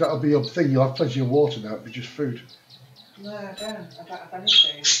 'Cause that'll be your thing, you'll have plenty of water now, it'll be just food. no, I don't. I don't have any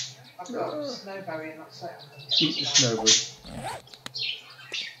food. I've got snowberry and that's it. Eat the snowberry.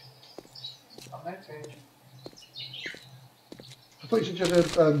 got no food. I thought you said you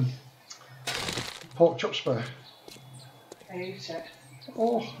had a pork chop spare. I ate it.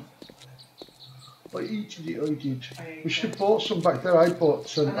 Oh, I eated it, I did. I ate We should have it. bought some back there. I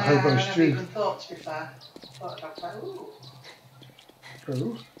bought I a know, I hobo never stew. even thought, to be fair. Thought I'd like, ooh,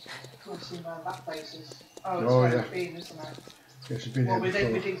 Oh, can't see where that place is. Oh, it's Oh, where yeah. it's been, isn't it? yes, it's been Well, here we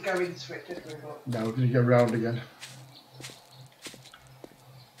before. didn't go into it, did we? But Now we're going to go round again.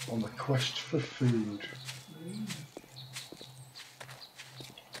 On the quest for food.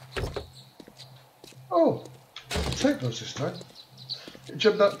 Oh, take those this time. Do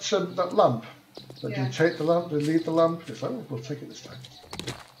you have that lamp? Like, do Yeah. you take the lamp, do you leave the lamp? It's like, oh, we'll take it this time.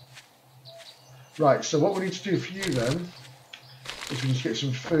 Right, so what we need to do for you then is we need to get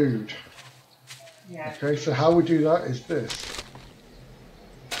some food. yeah. Okay, so how we do that is this.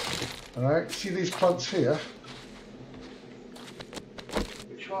 Alright, see these plants here?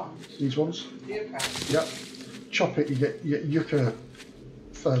 Which one? These ones? The okay. Yep. Chop it, you get yucca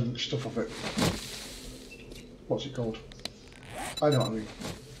stuff off it. What's it called? I know what I mean.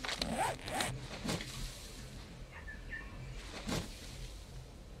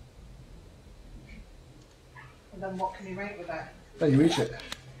 And then what can you make with it? Then you eat it.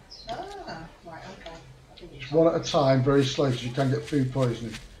 Ah, right, okay. I think it's One at a time, very slow, so you can get food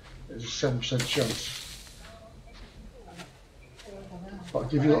poisoning. There's a 7% chance. But I'll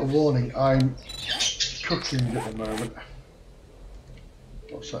give you a little warning, I'm cooking at the moment.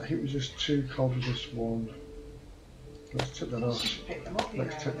 What's that? Heat resist 2, cold resist 1. Let's take that off. Pick them up, you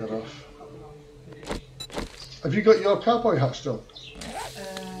Let's know, take that and off. put them on. Have you got your cowboy hat still?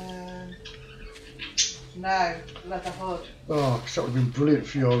 No, leather hood. Oh, 'cause that would have been brilliant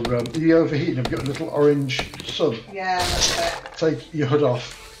for your. Are you overheating? Have you got a little orange sun? Yeah, that's it. Take your hood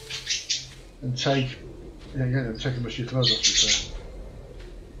off and take. Yeah, take a much of your clothes off. To be fair.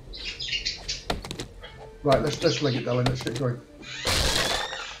 Right, let's leg it, darling. Let's get going.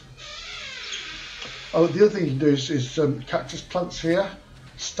 Oh, the other thing you can do is cactus plants here.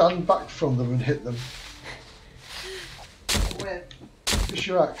 Stand back from them and hit them. With Just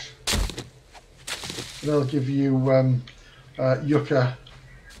your axe. And they'll give you yucca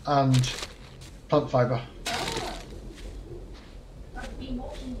and plant fibre. I've been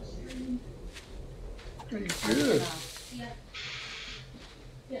watching the stream. Very good. Yeah.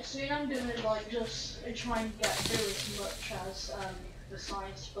 Yeah, soon I'm doing like just trying to get through as much as the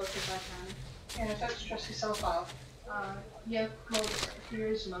science book as I can. yeah, don't stress yourself out. Yeah, because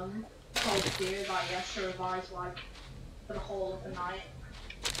Fear's mum told Fear that he has to revise like for the whole of the night.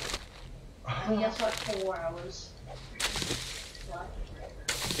 And he has like 4 hours. Like,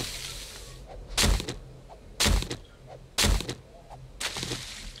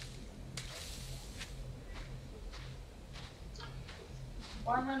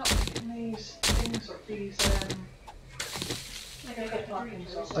 Why am I not picking these things up? These like I get the green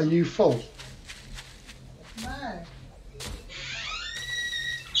ones. Are you full? no.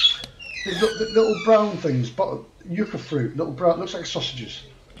 The little brown things, but yucca fruit, little brown, looks like sausages.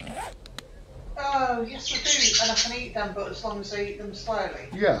 Oh, yes, I do, and I can eat them, but as long as I eat them slowly.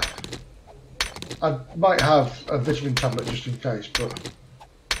 Yeah. I might have a vitamin tablet just in case, but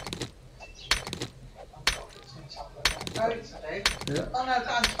Oh, it's I do. yeah, Oh no,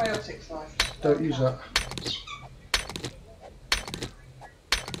 the antibiotics like. don't use that.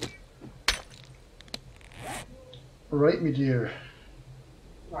 Right, me dear.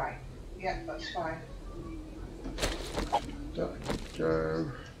 Right. Yeah, that's fine. There we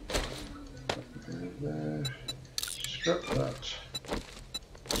go. There. Scrap that.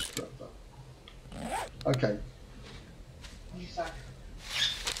 Scrap that. Okay. One sec.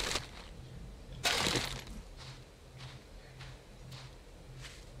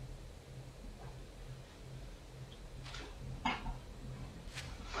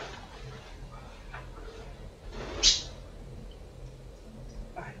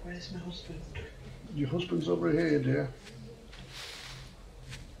 Right, where's my husband? Your husband's over here, dear.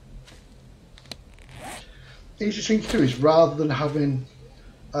 Easiest thing to do is rather than having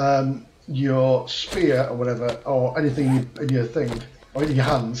your spear or whatever, or anything in your thing, or in your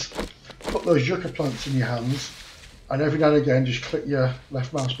hands, put those yucca plants in your hands, and every now and again just click your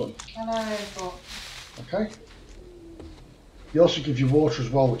left mouse button. I know, but Okay? He also gives you water as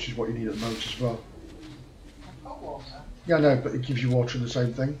well, which is what you need at the moment as well. I've got water. Yeah, I know, but it gives you water in the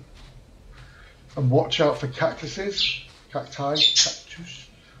same thing. And watch out for cactuses, cacti, cactus.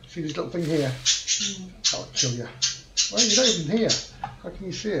 See this little thing here? That'll kill you. Well, you're not even here. How can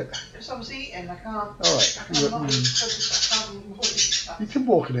you see it? Because I was eating, I can't. Alright. I can't not because I can't walk. You can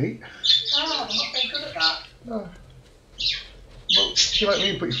walk and eat. Oh, I'm not very good at that. Oh. Well, you like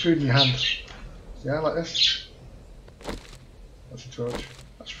me, put your food in your hand. Yeah, like this. That's a torch.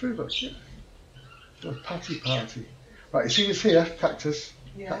 That's food, look, yeah. A patty party. Right, you see this here, cactus,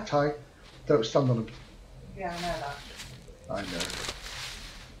 Yeah. cacti. Don't stand on them. Yeah, I know that. I know.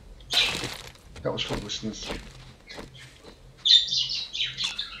 That was for the listeners.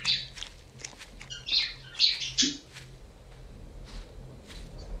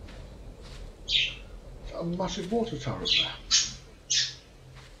 A massive water tower up there.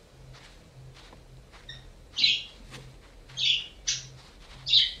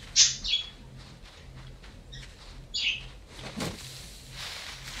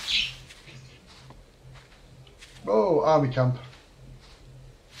 Oh, army camp.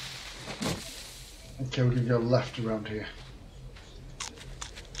 Okay, we're going to go left around here.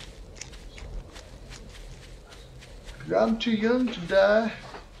 I'm too young to die.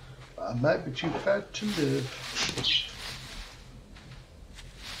 I might be too fat to live.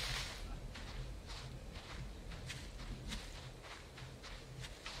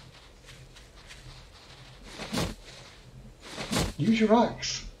 Use your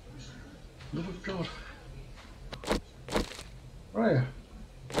axe. Love of God. Where are you?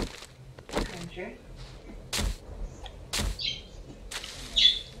 Thank you.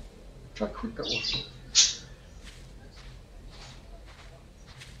 Try quick that was.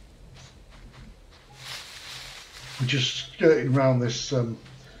 We're just skirting around this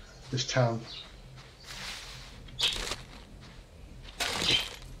this town.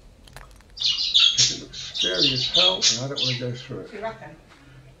 It looks scary as hell, and I don't want to go through it. Do you reckon?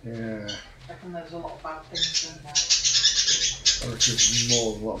 Yeah, I reckon there's a lot of bad things in there. I reckon there's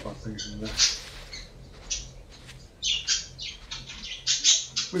more than a lot of bad things in there.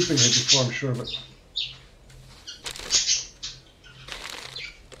 We've been here before, I'm sure of it.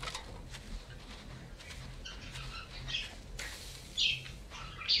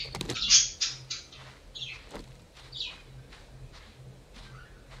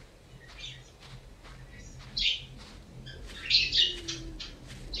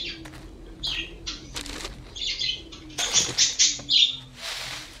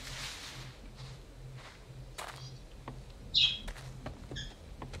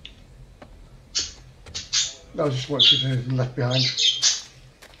 I was just watching if there's anything left behind.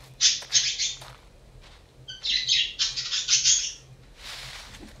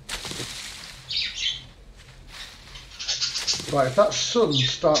 Right, if that sun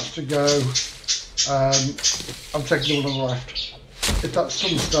starts to go, I'm taking the one on the left. If that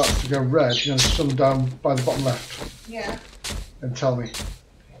sun starts to go red, you know, the sun down by the bottom left, Yeah. then tell me.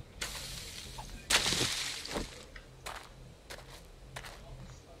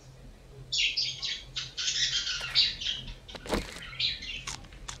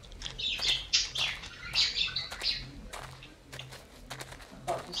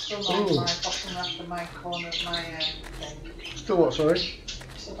 On my bottom left of my corner of my thing. Still what, sorry?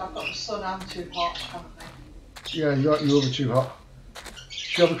 So I've got the sun and too hot, haven't I? Yeah, you're over too hot.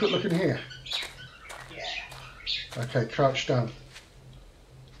 Should you have a quick look in here? Yeah. Okay, crouch down.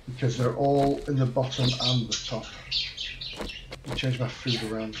 Because they're all in the bottom and the top. Let me change my food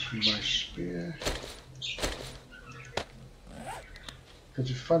around from my spear. Because if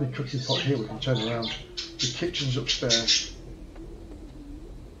you find a cooking pot here, we can turn around. The kitchen's upstairs.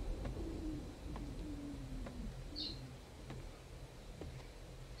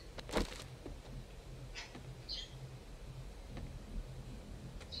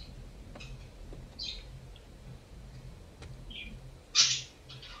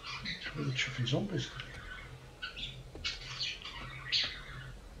 Really chuffing zombies.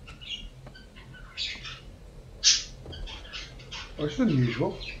 Oh, it's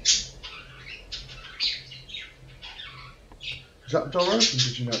unusual. Is that door open,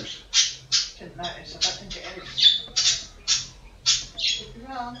 did you notice? Didn't notice, I don't think it is. Look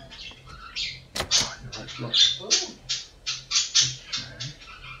around. Oh, you're right, it's locked. Ooh. Okay.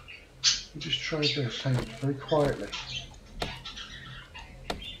 We just try this, hang on, very quietly.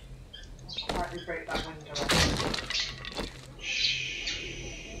 Quietly break that window off.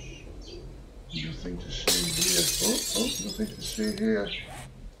 Nothing to see here. Oh, nothing to see here.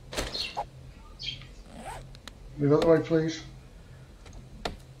 Move out the way, please.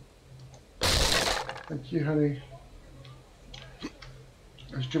 Thank you, honey.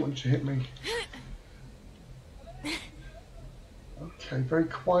 I just didn't want you to hit me. Okay, very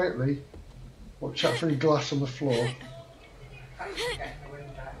quietly. Watch out for any glass on the floor. I can get in the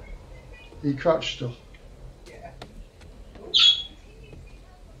window. Are you crouched still? Yeah.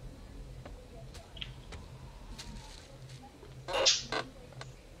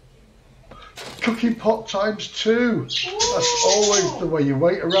 Cooking pot times 2. That's always the way. You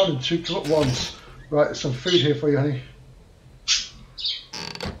wait around and 2 come at once. Right, there's some food here for you, honey.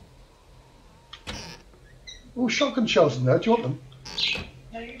 Oh, shotgun shells in there. Do you want them?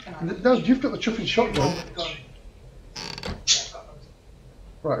 No, you can have it. No, you've got the chuffing shotgun.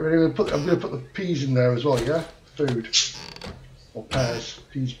 Right, ready? I'm going to put the peas in there as well, yeah? Food. Or pears.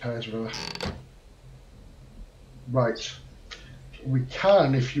 Peas, pears, whatever. Right. We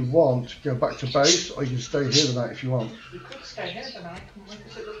can, if you want, go back to base, or you can stay here tonight if you want. We could stay here tonight, couldn't we?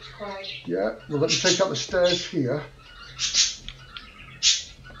 Because it looks quite... Yeah, well, let me take out the stairs here.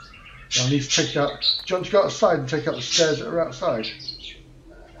 I need to take out... Do you want to go outside and take out the stairs that are outside?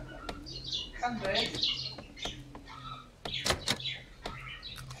 Can do.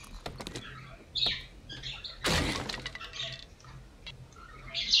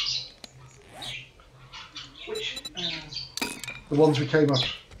 Which... The ones we came up.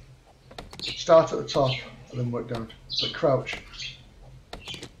 Start at the top and then work down. But crouch.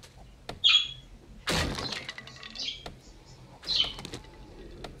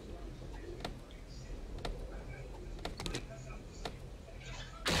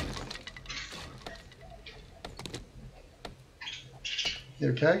 You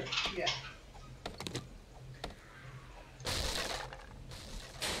okay? Yeah.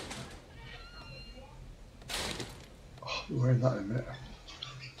 Oh, we're wearing that in a minute.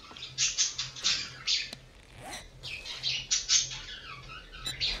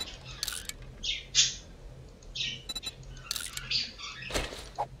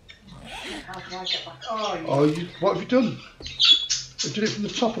 How do I get back? Oh, yeah. Oh, what have you done? You did it from the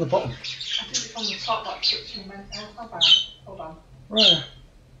top or the bottom? I did it from the top, that puts me meant. Oh, how bad. Hold on. Right.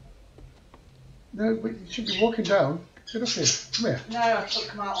 No, but you should be walking down. Get up here. Come here. No, I took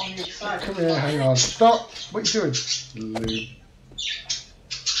them out on the other side. Come here, hang on. Stop. What are you doing? Lou.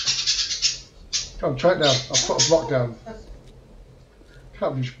 Come on, try it now. I'll put a block down.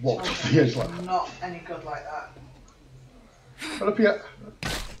 Can't be just walk off the edge like that. Not any good like that. Get up here.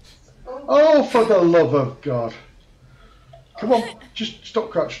 Oh, for the love of God. Come on. Just stop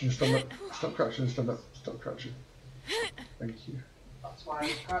crouching and stand up. Stop crouching and stand up. Stop crouching. Thank you. That's why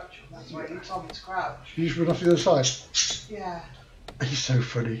I crouch. That's why you told me to crouch. You just run off the other side. Yeah. He's so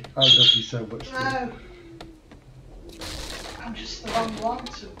funny. I love you so much. No. I'm just the wrong one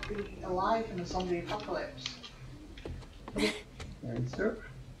to be alive in a zombie apocalypse. Thanks, sir.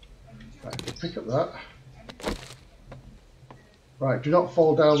 Right, pick up that. Right, do not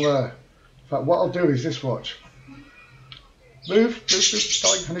fall down there. In fact, what I'll do is this, watch. Move,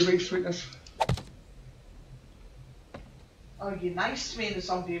 darling honeybee, sweetness. Oh, you're nice to me in the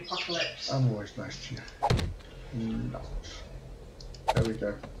zombie apocalypse. I'm always nice to you. Not. There we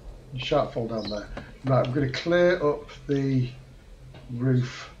go. You shan't fall down there. Right, I'm going to clear up the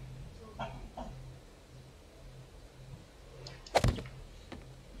roof.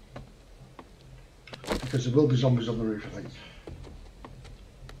 Because there will be zombies on the roof, I think.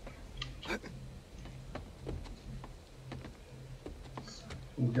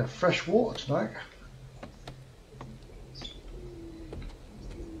 We'll get fresh water tonight.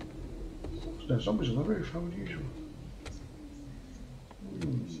 There's no zombies on the roof, how unusual.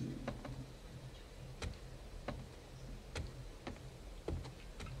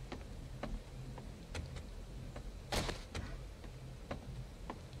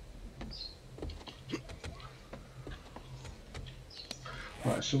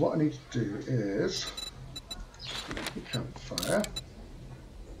 Right, so what I need to do is the campfire.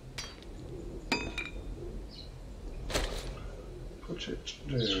 Put it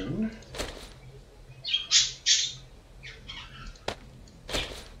down.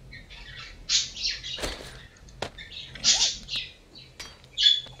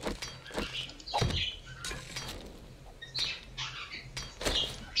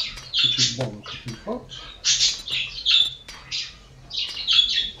 Which is one cooking pot.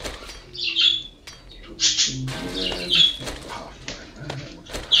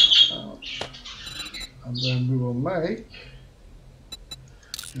 And then we will make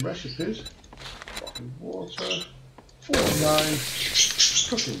the recipes, bottled water, 49,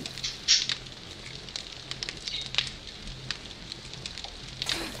 cooking.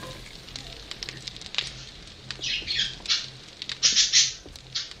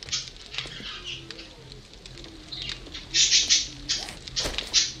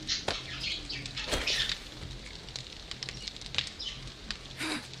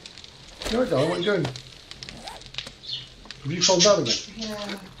 You alright, darling? What are you doing? Have you fallen down again? Yeah, I'm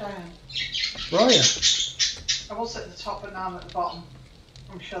down. Where are you? I was at the top, but now I'm at the bottom.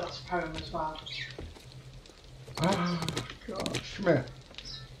 I'm sure that's a poem as well. Oh, gosh. Come here.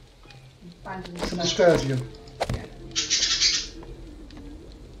 I'm finding the Come stairs. upstairs again. Yeah.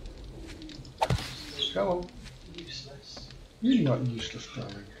 Come on. Useless. You're not useless,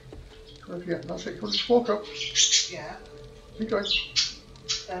 darling. Come on, yeah, that's it. Come on, just walk up. Yeah. Keep going.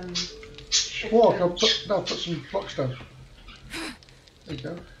 Then shift Walk in. up. Put some blocks down. There you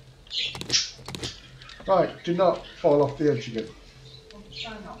go. Right, do not fall off the edge again. I'll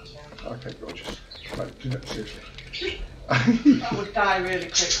try not to. Okay, gorgeous. Right, do not seriously. I would die really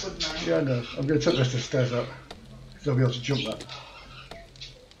quick, wouldn't I? Yeah, I know. I'm going to take the rest of the stairs up. Because I'll be able to jump that.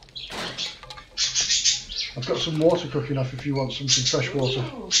 I've got some water cooking off if you want something fresh water.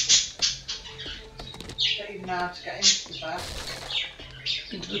 Ooh. Don't even know how to get into the bed.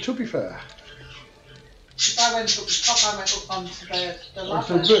 Into the tubby fair. If I went up the top, I went up onto the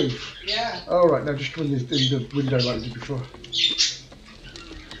ladder. Onto the roof? Yeah. Alright, now just come in the window like we did before.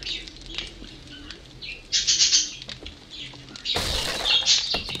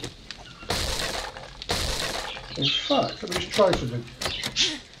 In fact, let me just try something.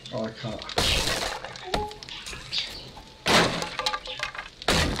 Oh, I can't.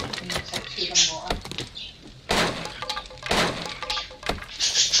 You need to take 2 of them water.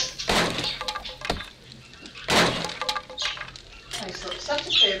 Nice little setup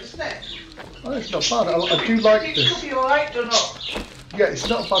here, isn't it? Oh, it's not bad. I do like It this. could be alright done up. Yeah, it's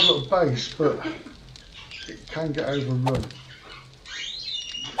not a bad little base, but it can get overrun.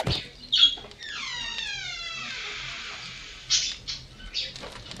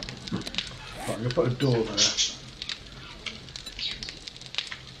 Right, I'm going to put a door there.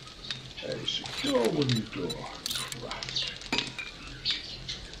 A secure wooden door. Craft.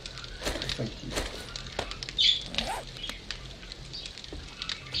 Thank you.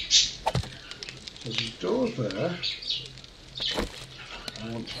 So there's a door there. I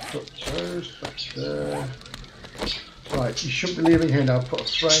want to put those back there. Right, you shouldn't be leaving here now. Put a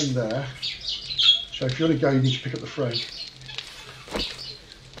frame there. So if you want to go, you need to pick up the frame.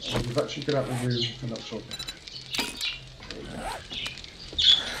 And we've actually got out the room, and that's all.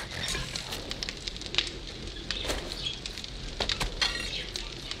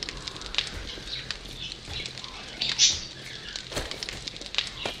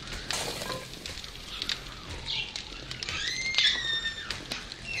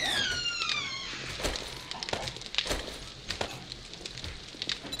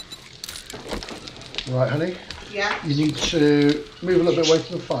 Right, honey, Yeah. you need to move a little bit away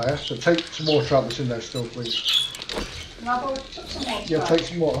from the fire, so take some water out that's in there still, please. And I've already took some water. Yeah, out. take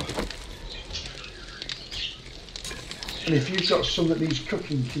some water. And if you've got some that needs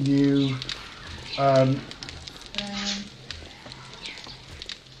cooking, can you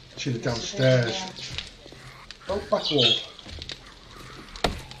see the downstairs? Oh, back wall.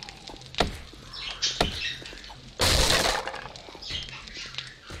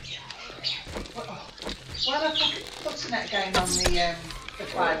 When I put it again on the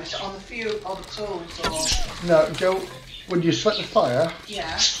fire, is it on the fuel or the tools or? No, go, when you select the fire,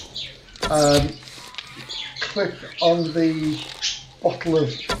 Yeah. click on the bottle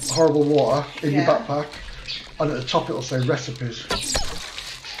of horrible water in your Yeah. backpack, and at the top it'll say recipes.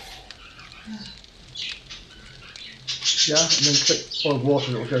 Yeah, and then click boiled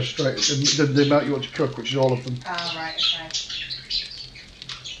water, it'll go straight, the amount you want to cook, which is all of them. Ah, right, okay.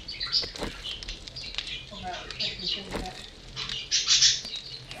 Oh, no, it's making me think of it.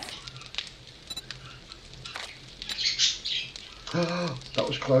 That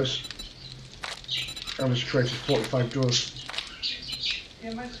was close. I just created 45 doors. You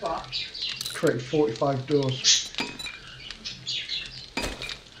almost what? Created 45 doors.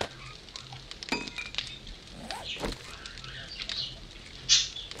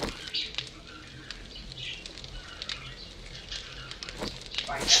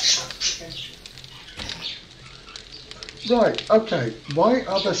 Right, okay. Why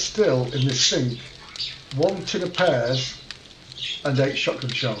are there still in this sink 1 tin of pears and 8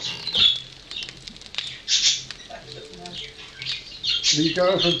 shotgun shells? Can you go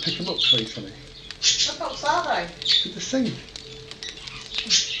over and pick them up, please, honey? What else are they? To the sink.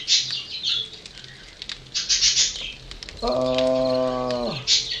 Oh!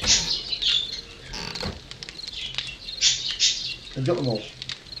 I've got them all.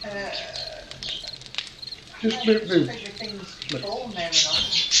 Just move. Everything's all near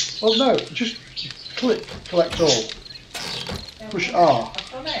enough. Well, no, just click collect all. Push R.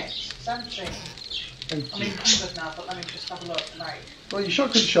 I've done it. It's empty. Thank I'm you. encumbered now, but let me just have a look. Right. Well, your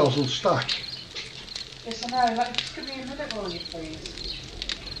shotgun shells will stack. Yes, I know. Like, just give me a minute, will you, please?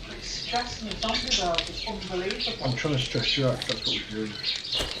 It's stressing the zombie world. It's unbelievable. I'm trying to stress you out, that's what we're doing.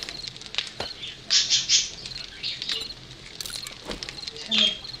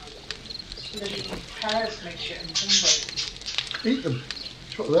 Living pears makes you encumbered. Eat them.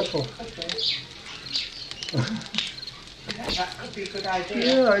 That's what they're for. Okay. Yeah, that could be a good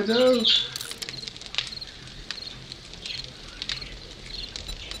idea. Yeah, I know.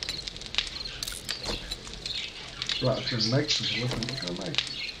 Right, I was going to make something, wasn't I? What can I make?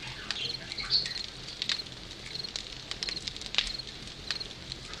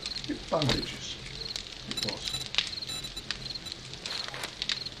 Bandages. It was.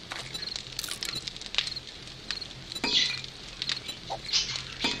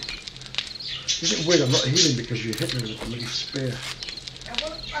 Is it weird? I'm not healing because you hit me with a bloody spear. I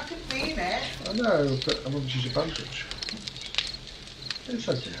didn't mean it. I know, but I want to use a bandage. It's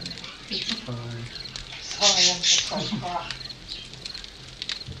okay, honey. It's fine. Sorry, I'm just so crap.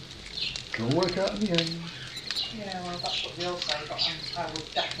 It'll work out in the end. Yeah, well, that's what they all say, but I will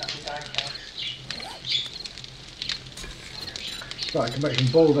definitely die first. Right, I can make some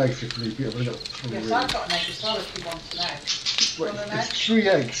boiled eggs if need be. I've only got 3 Yes, eggs. I've got an egg as well if you want an egg. Wait, Want an egg? it's 3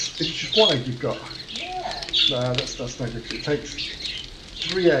 eggs. Is it just 1 egg you've got? Yeah. No, that's no good. It takes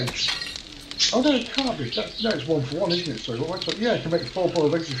 3 eggs. Oh no, it can't be. No, it's 1 for 1, isn't it? Sorry, what? Yeah, I can make 4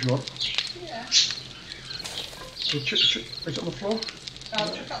 boiled eggs if you want. Yeah. So, is it on the floor? I'll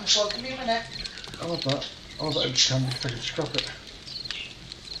chuck it on the floor. Give me a minute. I'll have that. I'll have that egg can because I can scrap it.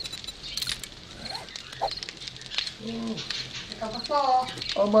 Oh. Pick on the floor.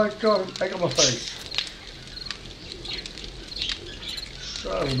 Oh my god, an egg on my face.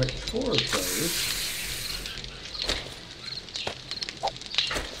 So we make 4 of those.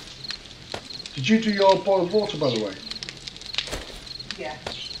 Did you do your boiled water, by the way? Yeah.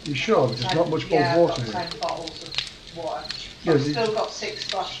 You sure? Because there's not much boiled yeah, water I've got here. 10 bottles of water. Yeah, I've still got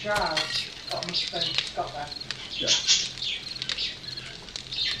 6 glass jars. Got them got there. Yeah.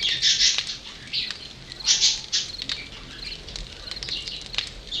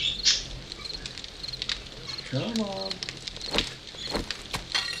 Come on.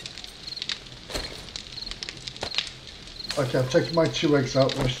 Okay, I've taken my 2 eggs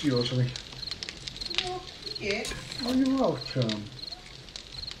out, the rest of yours, honey. Oh, yeah. Oh, you're welcome.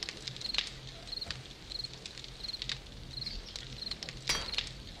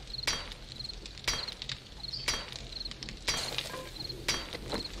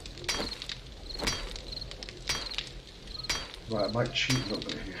 Right, I might cheat a little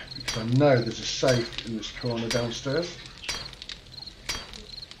bit here, because I know there's a safe in this corner downstairs.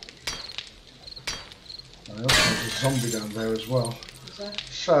 And I also there's a zombie down there as well. Is there?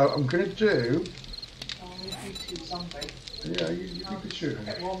 So I'm going to do... I'll leave you 2 zombie. Yeah, you can shoot him.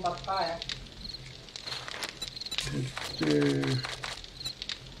 Get warm by fire. I'm going to do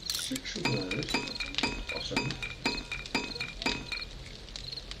 6 of those, or 7.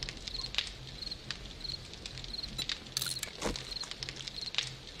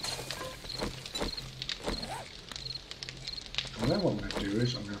 And then what I'm going to do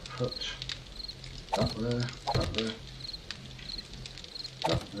is I'm going to put that there, that there,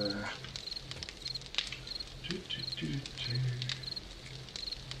 that there. Do, do, do, do.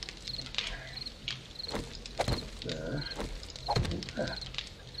 There, and there.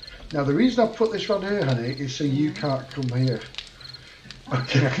 Now the reason I put this round here, honey, is so you can't come here.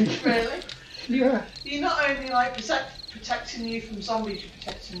 Okay. Really? Yeah. You're not only like protecting you from zombies, you're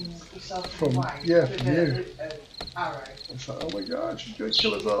protecting yourself From- away. yeah, with from a- you. a arrow. It's like, oh my god, she's going to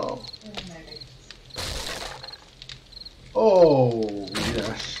kill us all. Yeah, maybe. Oh,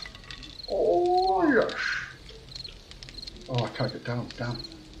 yes. Oh, yes. Oh, I can't get down. Damn.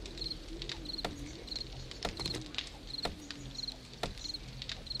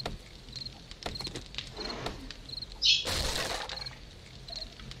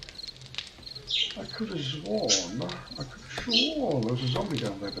 I could have sworn there was a zombie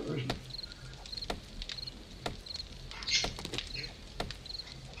down there, but there isn't.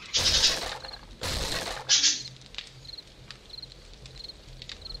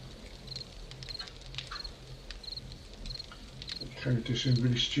 I'm trying to do something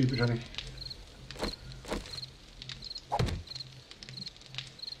really stupid, honey.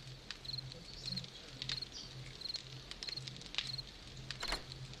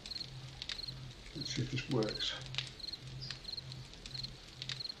 Let's see if this works.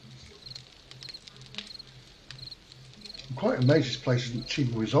 I'm quite amazed this place isn't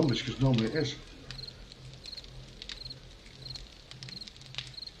teeming with zombies, because normally it is.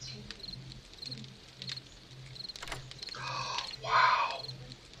 Wow.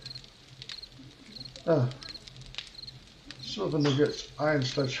 Ah. Silver nuggets, iron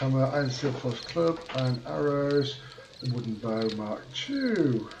sledgehammer, iron steel plus club, iron arrows, a wooden bow mark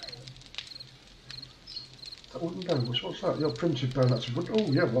 2. That wooden bow, what's that? Your primitive bow, that's a wood.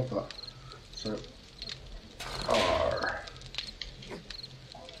 Oh yeah, love that. So, R.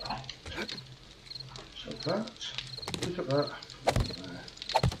 So that. Look at that. There.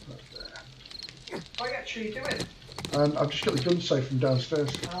 That's there. What actually are you doing? I've just got the gun safe from downstairs.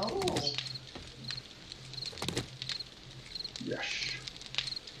 Oh. Yes.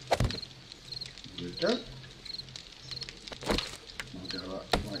 There we go. I'll go that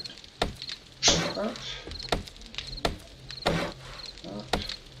right. That. That.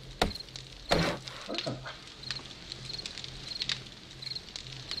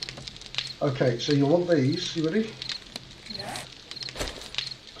 Okay, so you want these, you ready? Yeah.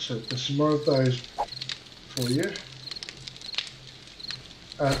 So there's some more of those for you.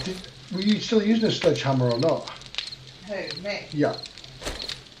 Were you still using a sledgehammer or not? Who, me? Yeah.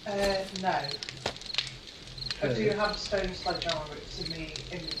 No. I Okay. do have a stone sledgehammer, it's in the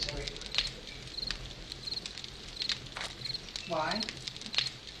inventory. Why?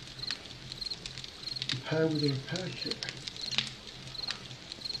 Repair with a repair kit.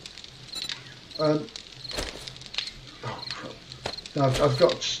 Oh crap. Now I've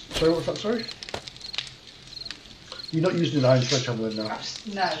got, sorry, what's that, sorry? You're not using an iron sledgehammer then now?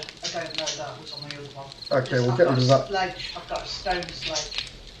 No, I don't know, that was on the other one. Okay, we'll get rid of that. I've got a stone sledge.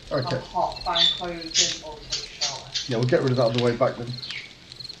 Okay. I'm hot, find clothes in, or take a shower. Yeah, we'll get rid of that on the way back then.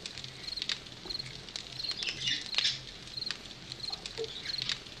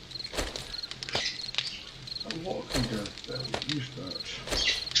 What can go there? We'll use that.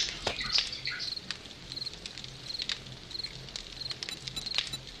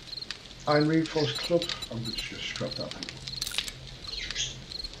 Iron reinforced club. I'm just going to scrap that thing.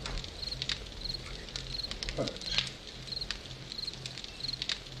 Right.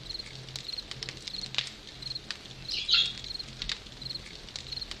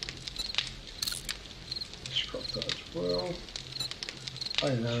 Scrap that as well.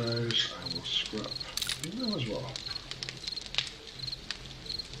 Iron arrows. I will scrap them as well.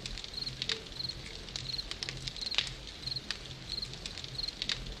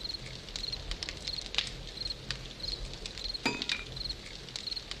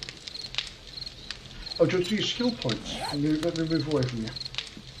 Oh, do you want to use skill points? Let me move away from you.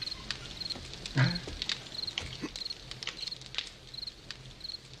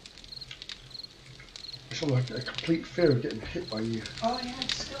 It's like a complete fear of getting hit by you. Oh yeah,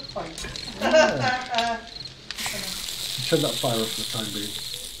 skill point. Yeah. Turn that fire off for the time being.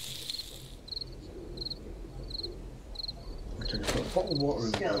 Okay, I've got a bottle of water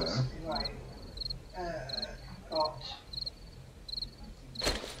in Skills, there. right. I've got...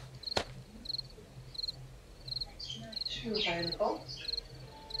 two available.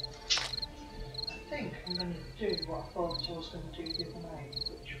 I think I'm going to do what I thought I was going to do the other night,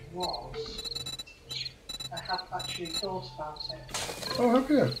 which was... I have actually thought about it. Oh, have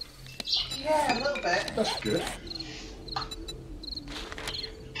you? Yeah, a little bit. That's good.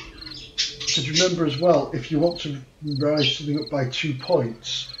 Because remember as well, if you want to rise something up by 2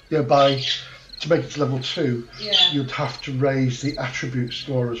 points, to make it to level 2, Yeah. you'd have to raise the attribute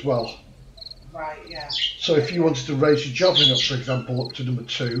score as well. Right, yeah. So if you wanted to raise your javelin up, for example, up to number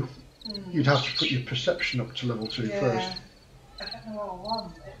 2, you'd have to put your perception up to level 2 first. I don't know what I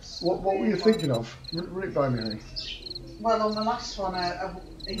want. What were you thinking of? Run it by me, honey. Well, on the last one, I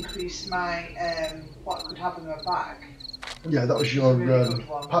increased my what I could have in my bag. Yeah, that was your Really good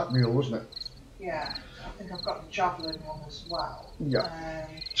one. pack mule, wasn't it? Yeah, I think I've got the javelin one as well. Yeah.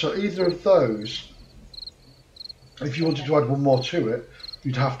 So either of those, if you wanted to add one more to it,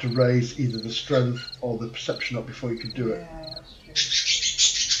 you'd have to raise either the strength or the perception up before you could do it. Yeah, that's true.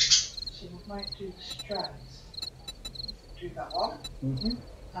 So we might do the strength. Do that one. Mm-hmm.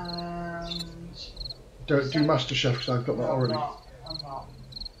 And... Don't do Master Chef because I've got that No, already. I'm not.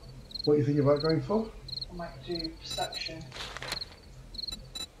 What are you thinking about going for? I might do perception.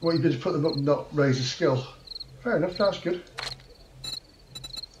 Well, you could just put them up and not raise a skill. Fair enough, that's good.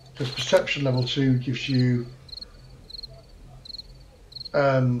 Because perception level 2 gives you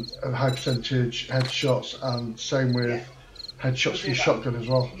a high percentage headshots, and same with headshots for your shotgun as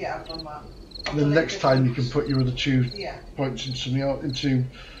well. Yeah, I've done that. And then next time you can put your other 2 points into something else, into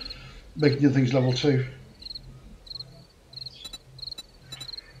making the other things level 2.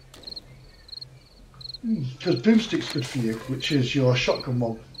 Because boomstick's good for you, which is your shotgun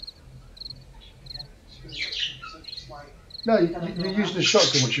one. No, you're using a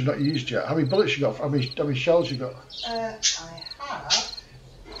shotgun which you've not used yet. How many bullets you got? How many shells you got? I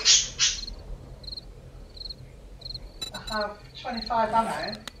have 25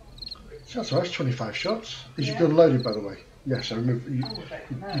 ammo. So that's right, 25 shots. Is your gun loaded, by the way? Yes, I remember. You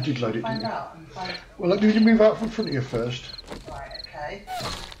did load it, didn't you? Well, let me move out from front of you first. Right, okay.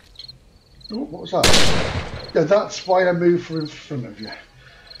 Oh, what was that? Yeah, that's why I moved from in front of you.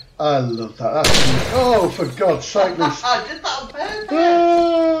 I love that. That's oh, for God's sake, Liz. I did that on purpose.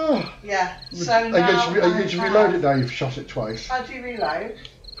 Ah. Yeah. So Are you now going to reload it now? You've shot it twice. How do you reload?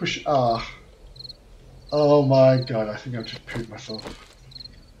 Push R. Oh my God! I think I've just pooped myself.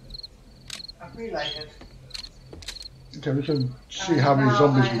 I've reloaded. Okay, we can see how many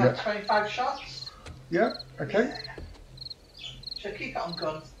zombies we I have get. 25 shots. Yeah. Okay. Yeah. Should I keep it on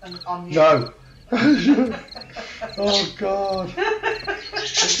guns and on you? No. Oh God. Let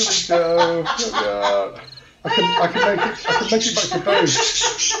me go. I can make it back to base.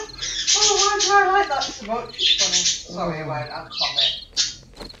 Oh, why do I like that so much? It's funny. Sorry, I won't. I'll comment.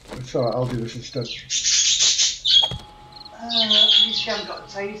 It's alright, I'll do this instead. At least you haven't got a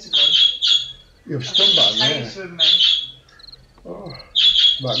taser gun. You have stun button, yeah. Taser in me. Oh.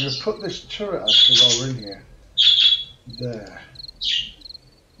 Right, I'm going to put this turret actually while we're in here. There.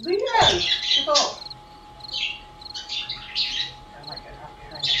 Leo, give up. I might get happy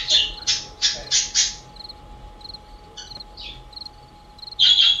behind that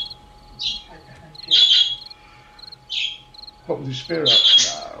What with the spear up?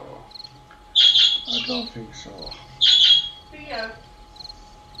 No. I don't think so. Leo.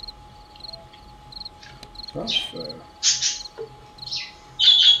 Transfer.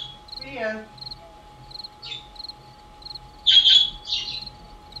 Leo.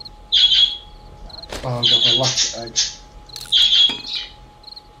 Oh, I've got my last egg.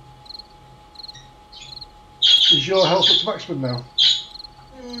 Is your health up to maximum now?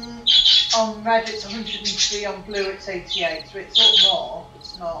 On red it's 103, on blue it's 88, so it's up more,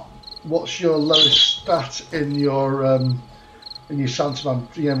 it's not. What's your lowest stat in your Santaman?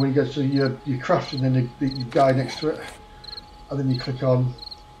 Yeah, when you go to your craft and then the guy next to it, and then you click on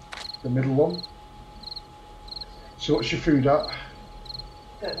the middle one. So what's your food at?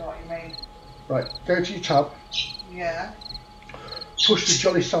 Don't know what you mean. Right, go to your tab. Yeah. Push the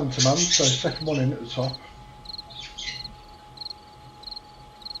Jolly Santaman, so second one in at the top.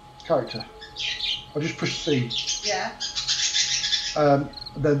 Character. I'll just push C. Yeah.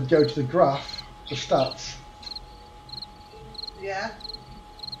 Then go to the graph, the stats. Yeah.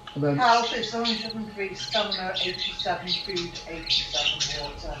 And then Health is 103, stamina 87, food 87,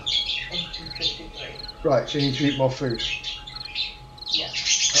 water 153. right, so you need to eat more food.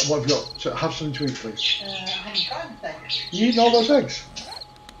 Yes. What have you got? So have something to eat, please. I haven't got anything. You eating all those eggs?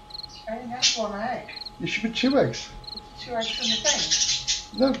 I only have one egg. You should be 2 eggs. There's 2 eggs in the thing.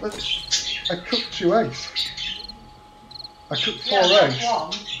 No, but I cooked 2 eggs. I cooked 4 Yeah, eggs. that's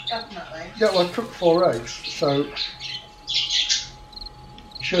one, definitely. Yeah, well, I cooked 4 eggs, so. You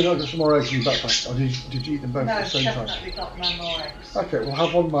sure not got some more eggs in your backpack? Or did you eat them both No, at the same time? definitely got no more eggs. Okay, we'll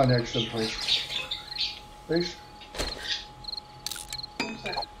have 1 of mine eggs then, please. Please? What's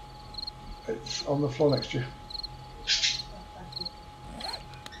that? It's on the floor next to you. Oh, thank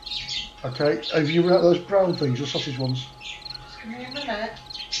you. Okay, have you got those brown things, the sausage ones? Just give me a minute.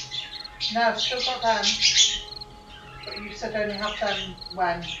 No, I've still got them. But you said only have them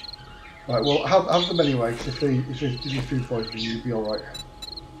when? Right, well, have them anyway, because if they give you food poisoning, you'll be alright.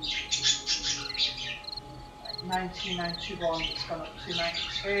 1991, it's gone up to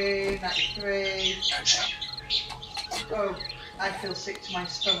 92, 93. Oh, I feel sick to my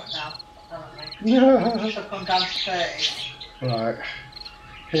stomach now, apparently. Yeah. So I've gone down to 30. Right.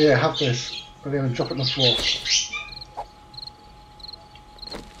 Here, have this. I'm going to drop it on the floor.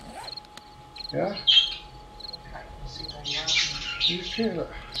 Yeah? Okay, let's see where you are. You just hear that?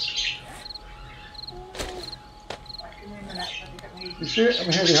 Right, give me a minute, let me get me. You see it?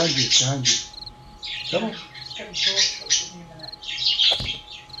 I'm here behind you. Behind you. Come on. Just get me torch, give me a minute.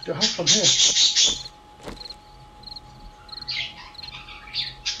 Do I have some here?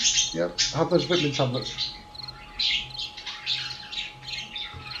 Yep, have those vitamin tablets.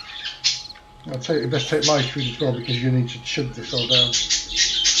 I'll tell you, you best take my food as well because you need to chug this all down.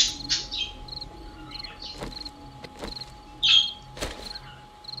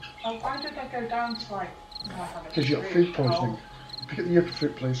 Oh, why did I go down to like... Because you've got food poisoning. Pick up the yucca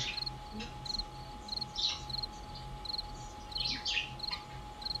fruit, please.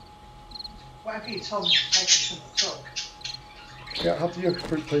 Whatever you told me to take it to the truck. Yeah, have the yucca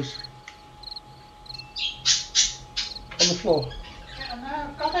fruit, please. On the floor. Yeah, no,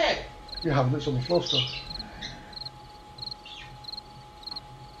 I've got it. You haven't, it's on the floor still.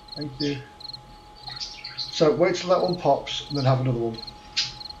 Thank you. So wait till that one pops and then have another one.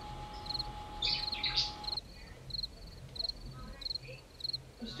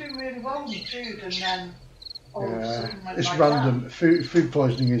 I was doing really well with food and then all of a Yeah, sudden went it's like random. Food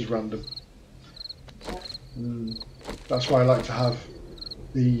poisoning is random. that. That's why I like to have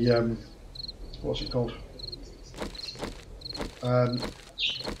the what's it called?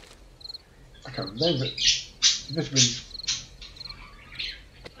 I can't remember it. Vitamins.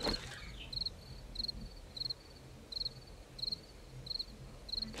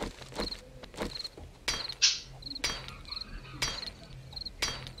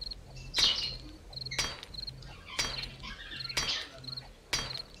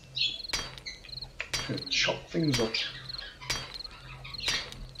 Chop things up.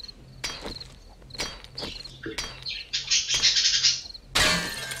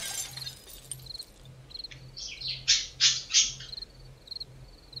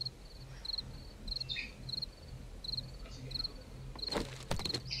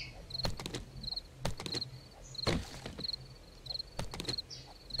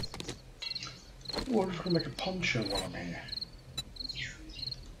 Oh, I'm just going to make a poncho while I'm here.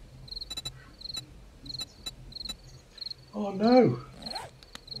 Oh no!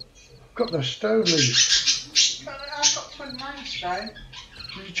 I've got no stone leaves. But I've got 29 stone.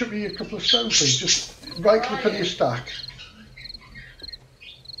 Can you chuck me a couple of stone, please? Just right click on your stack.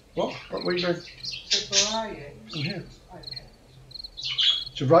 What? What were you doing? So where are you? I'm here. Okay.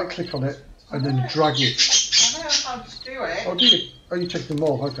 So right click on it and then drag it. I know how to do it. Oh, do you? Oh, you take them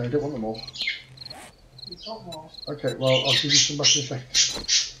all. Okay, I don't want them all. You've got more. Okay, well, I'll give you some back in a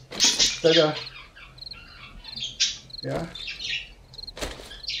second. Stay there. Yeah?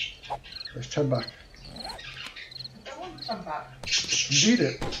 There's 10 back. I don't want some back. You need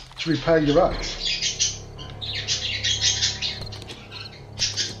it to repair your axe.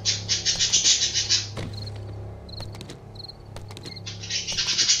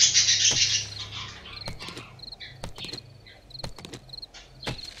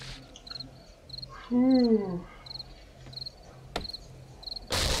 Ooh.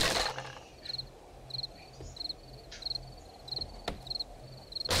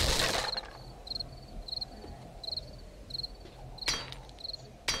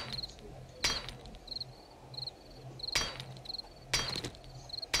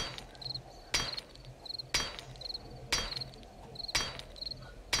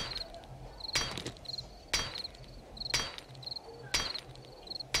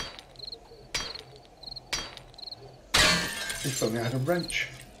 If only I had a wrench.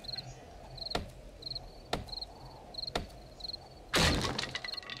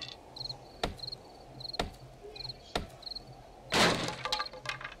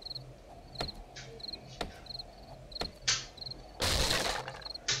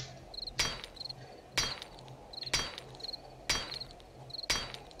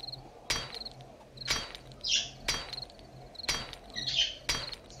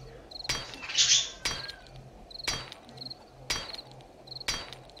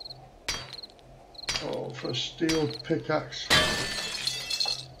 Oh, for a steel pickaxe.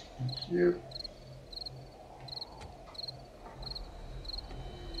 Thank you.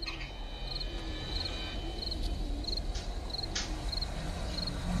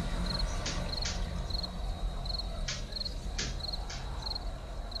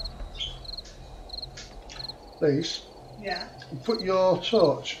 Please, Yeah. put your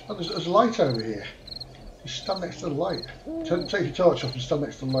torch. Oh, there's a light over here. Just stand next to the light. Take your torch off and stand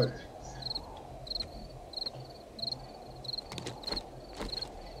next to the light.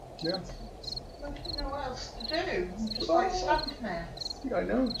 Yeah. I don't know what else to do. I'm just like standing there. Yeah, I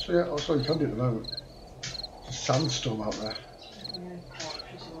know. So yeah, also you can do it at the moment. There's a sandstorm out there.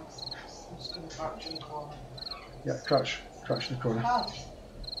 Yeah, crouch in the corner. Oh,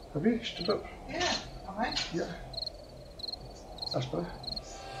 Have you stood up? yeah. Alright. Yeah. That's better.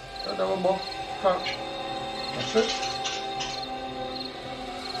 No, one more. Crouch. That's it.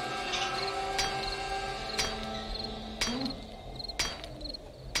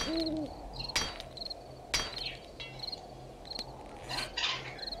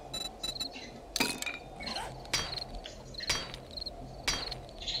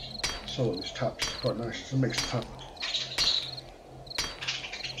 So this tap's quite nice. It's a mixed tap.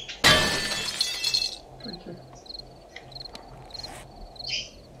 Thank you.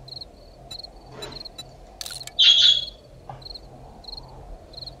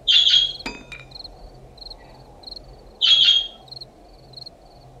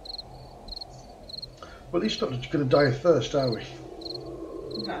 Well, at least not going to die of thirst, are we?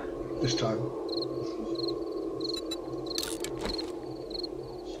 No. This time.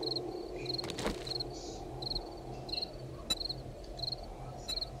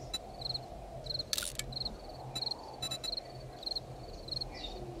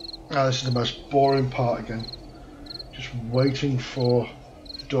 Now this is the most boring part again. Just waiting for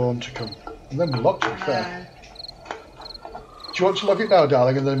dawn to come. And then we're locked, to be fair. Do you want to log it now,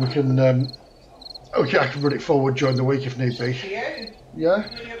 darling, and then we can... okay, I can run it forward during the week if need be. To you. Yeah?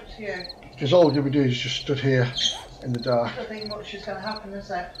 Really up to you. Because all we're going to do is just stood here in the dark. I don't think much is going to happen,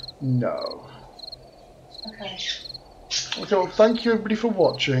 is it? No. Okay. Okay, well, thank you everybody for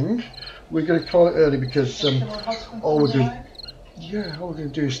watching. We're going to call it early because all we're going to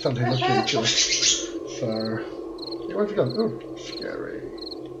do is stand here looking at each other. So, yeah, where've you gone? Oh, scary.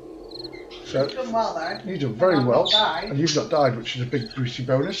 So, You've done well though. you've done very well, Died. and you've not died, which is a big Brucey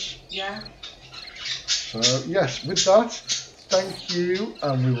bonus. Yeah. So, yes, with that, thank you,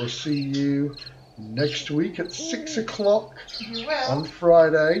 and we will see you next week at 6 o'clock You will. on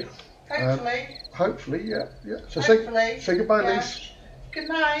Friday. Hopefully. Hopefully, yeah. So Hopefully. say goodbye, Yeah. Lise. Good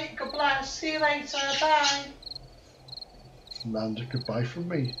night. God bless. See you later. Bye. And goodbye from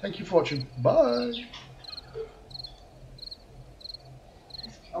me. Thank you for watching. Bye.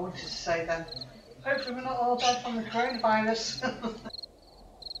 I wanted to say then, hopefully we're not all dead from the coronavirus.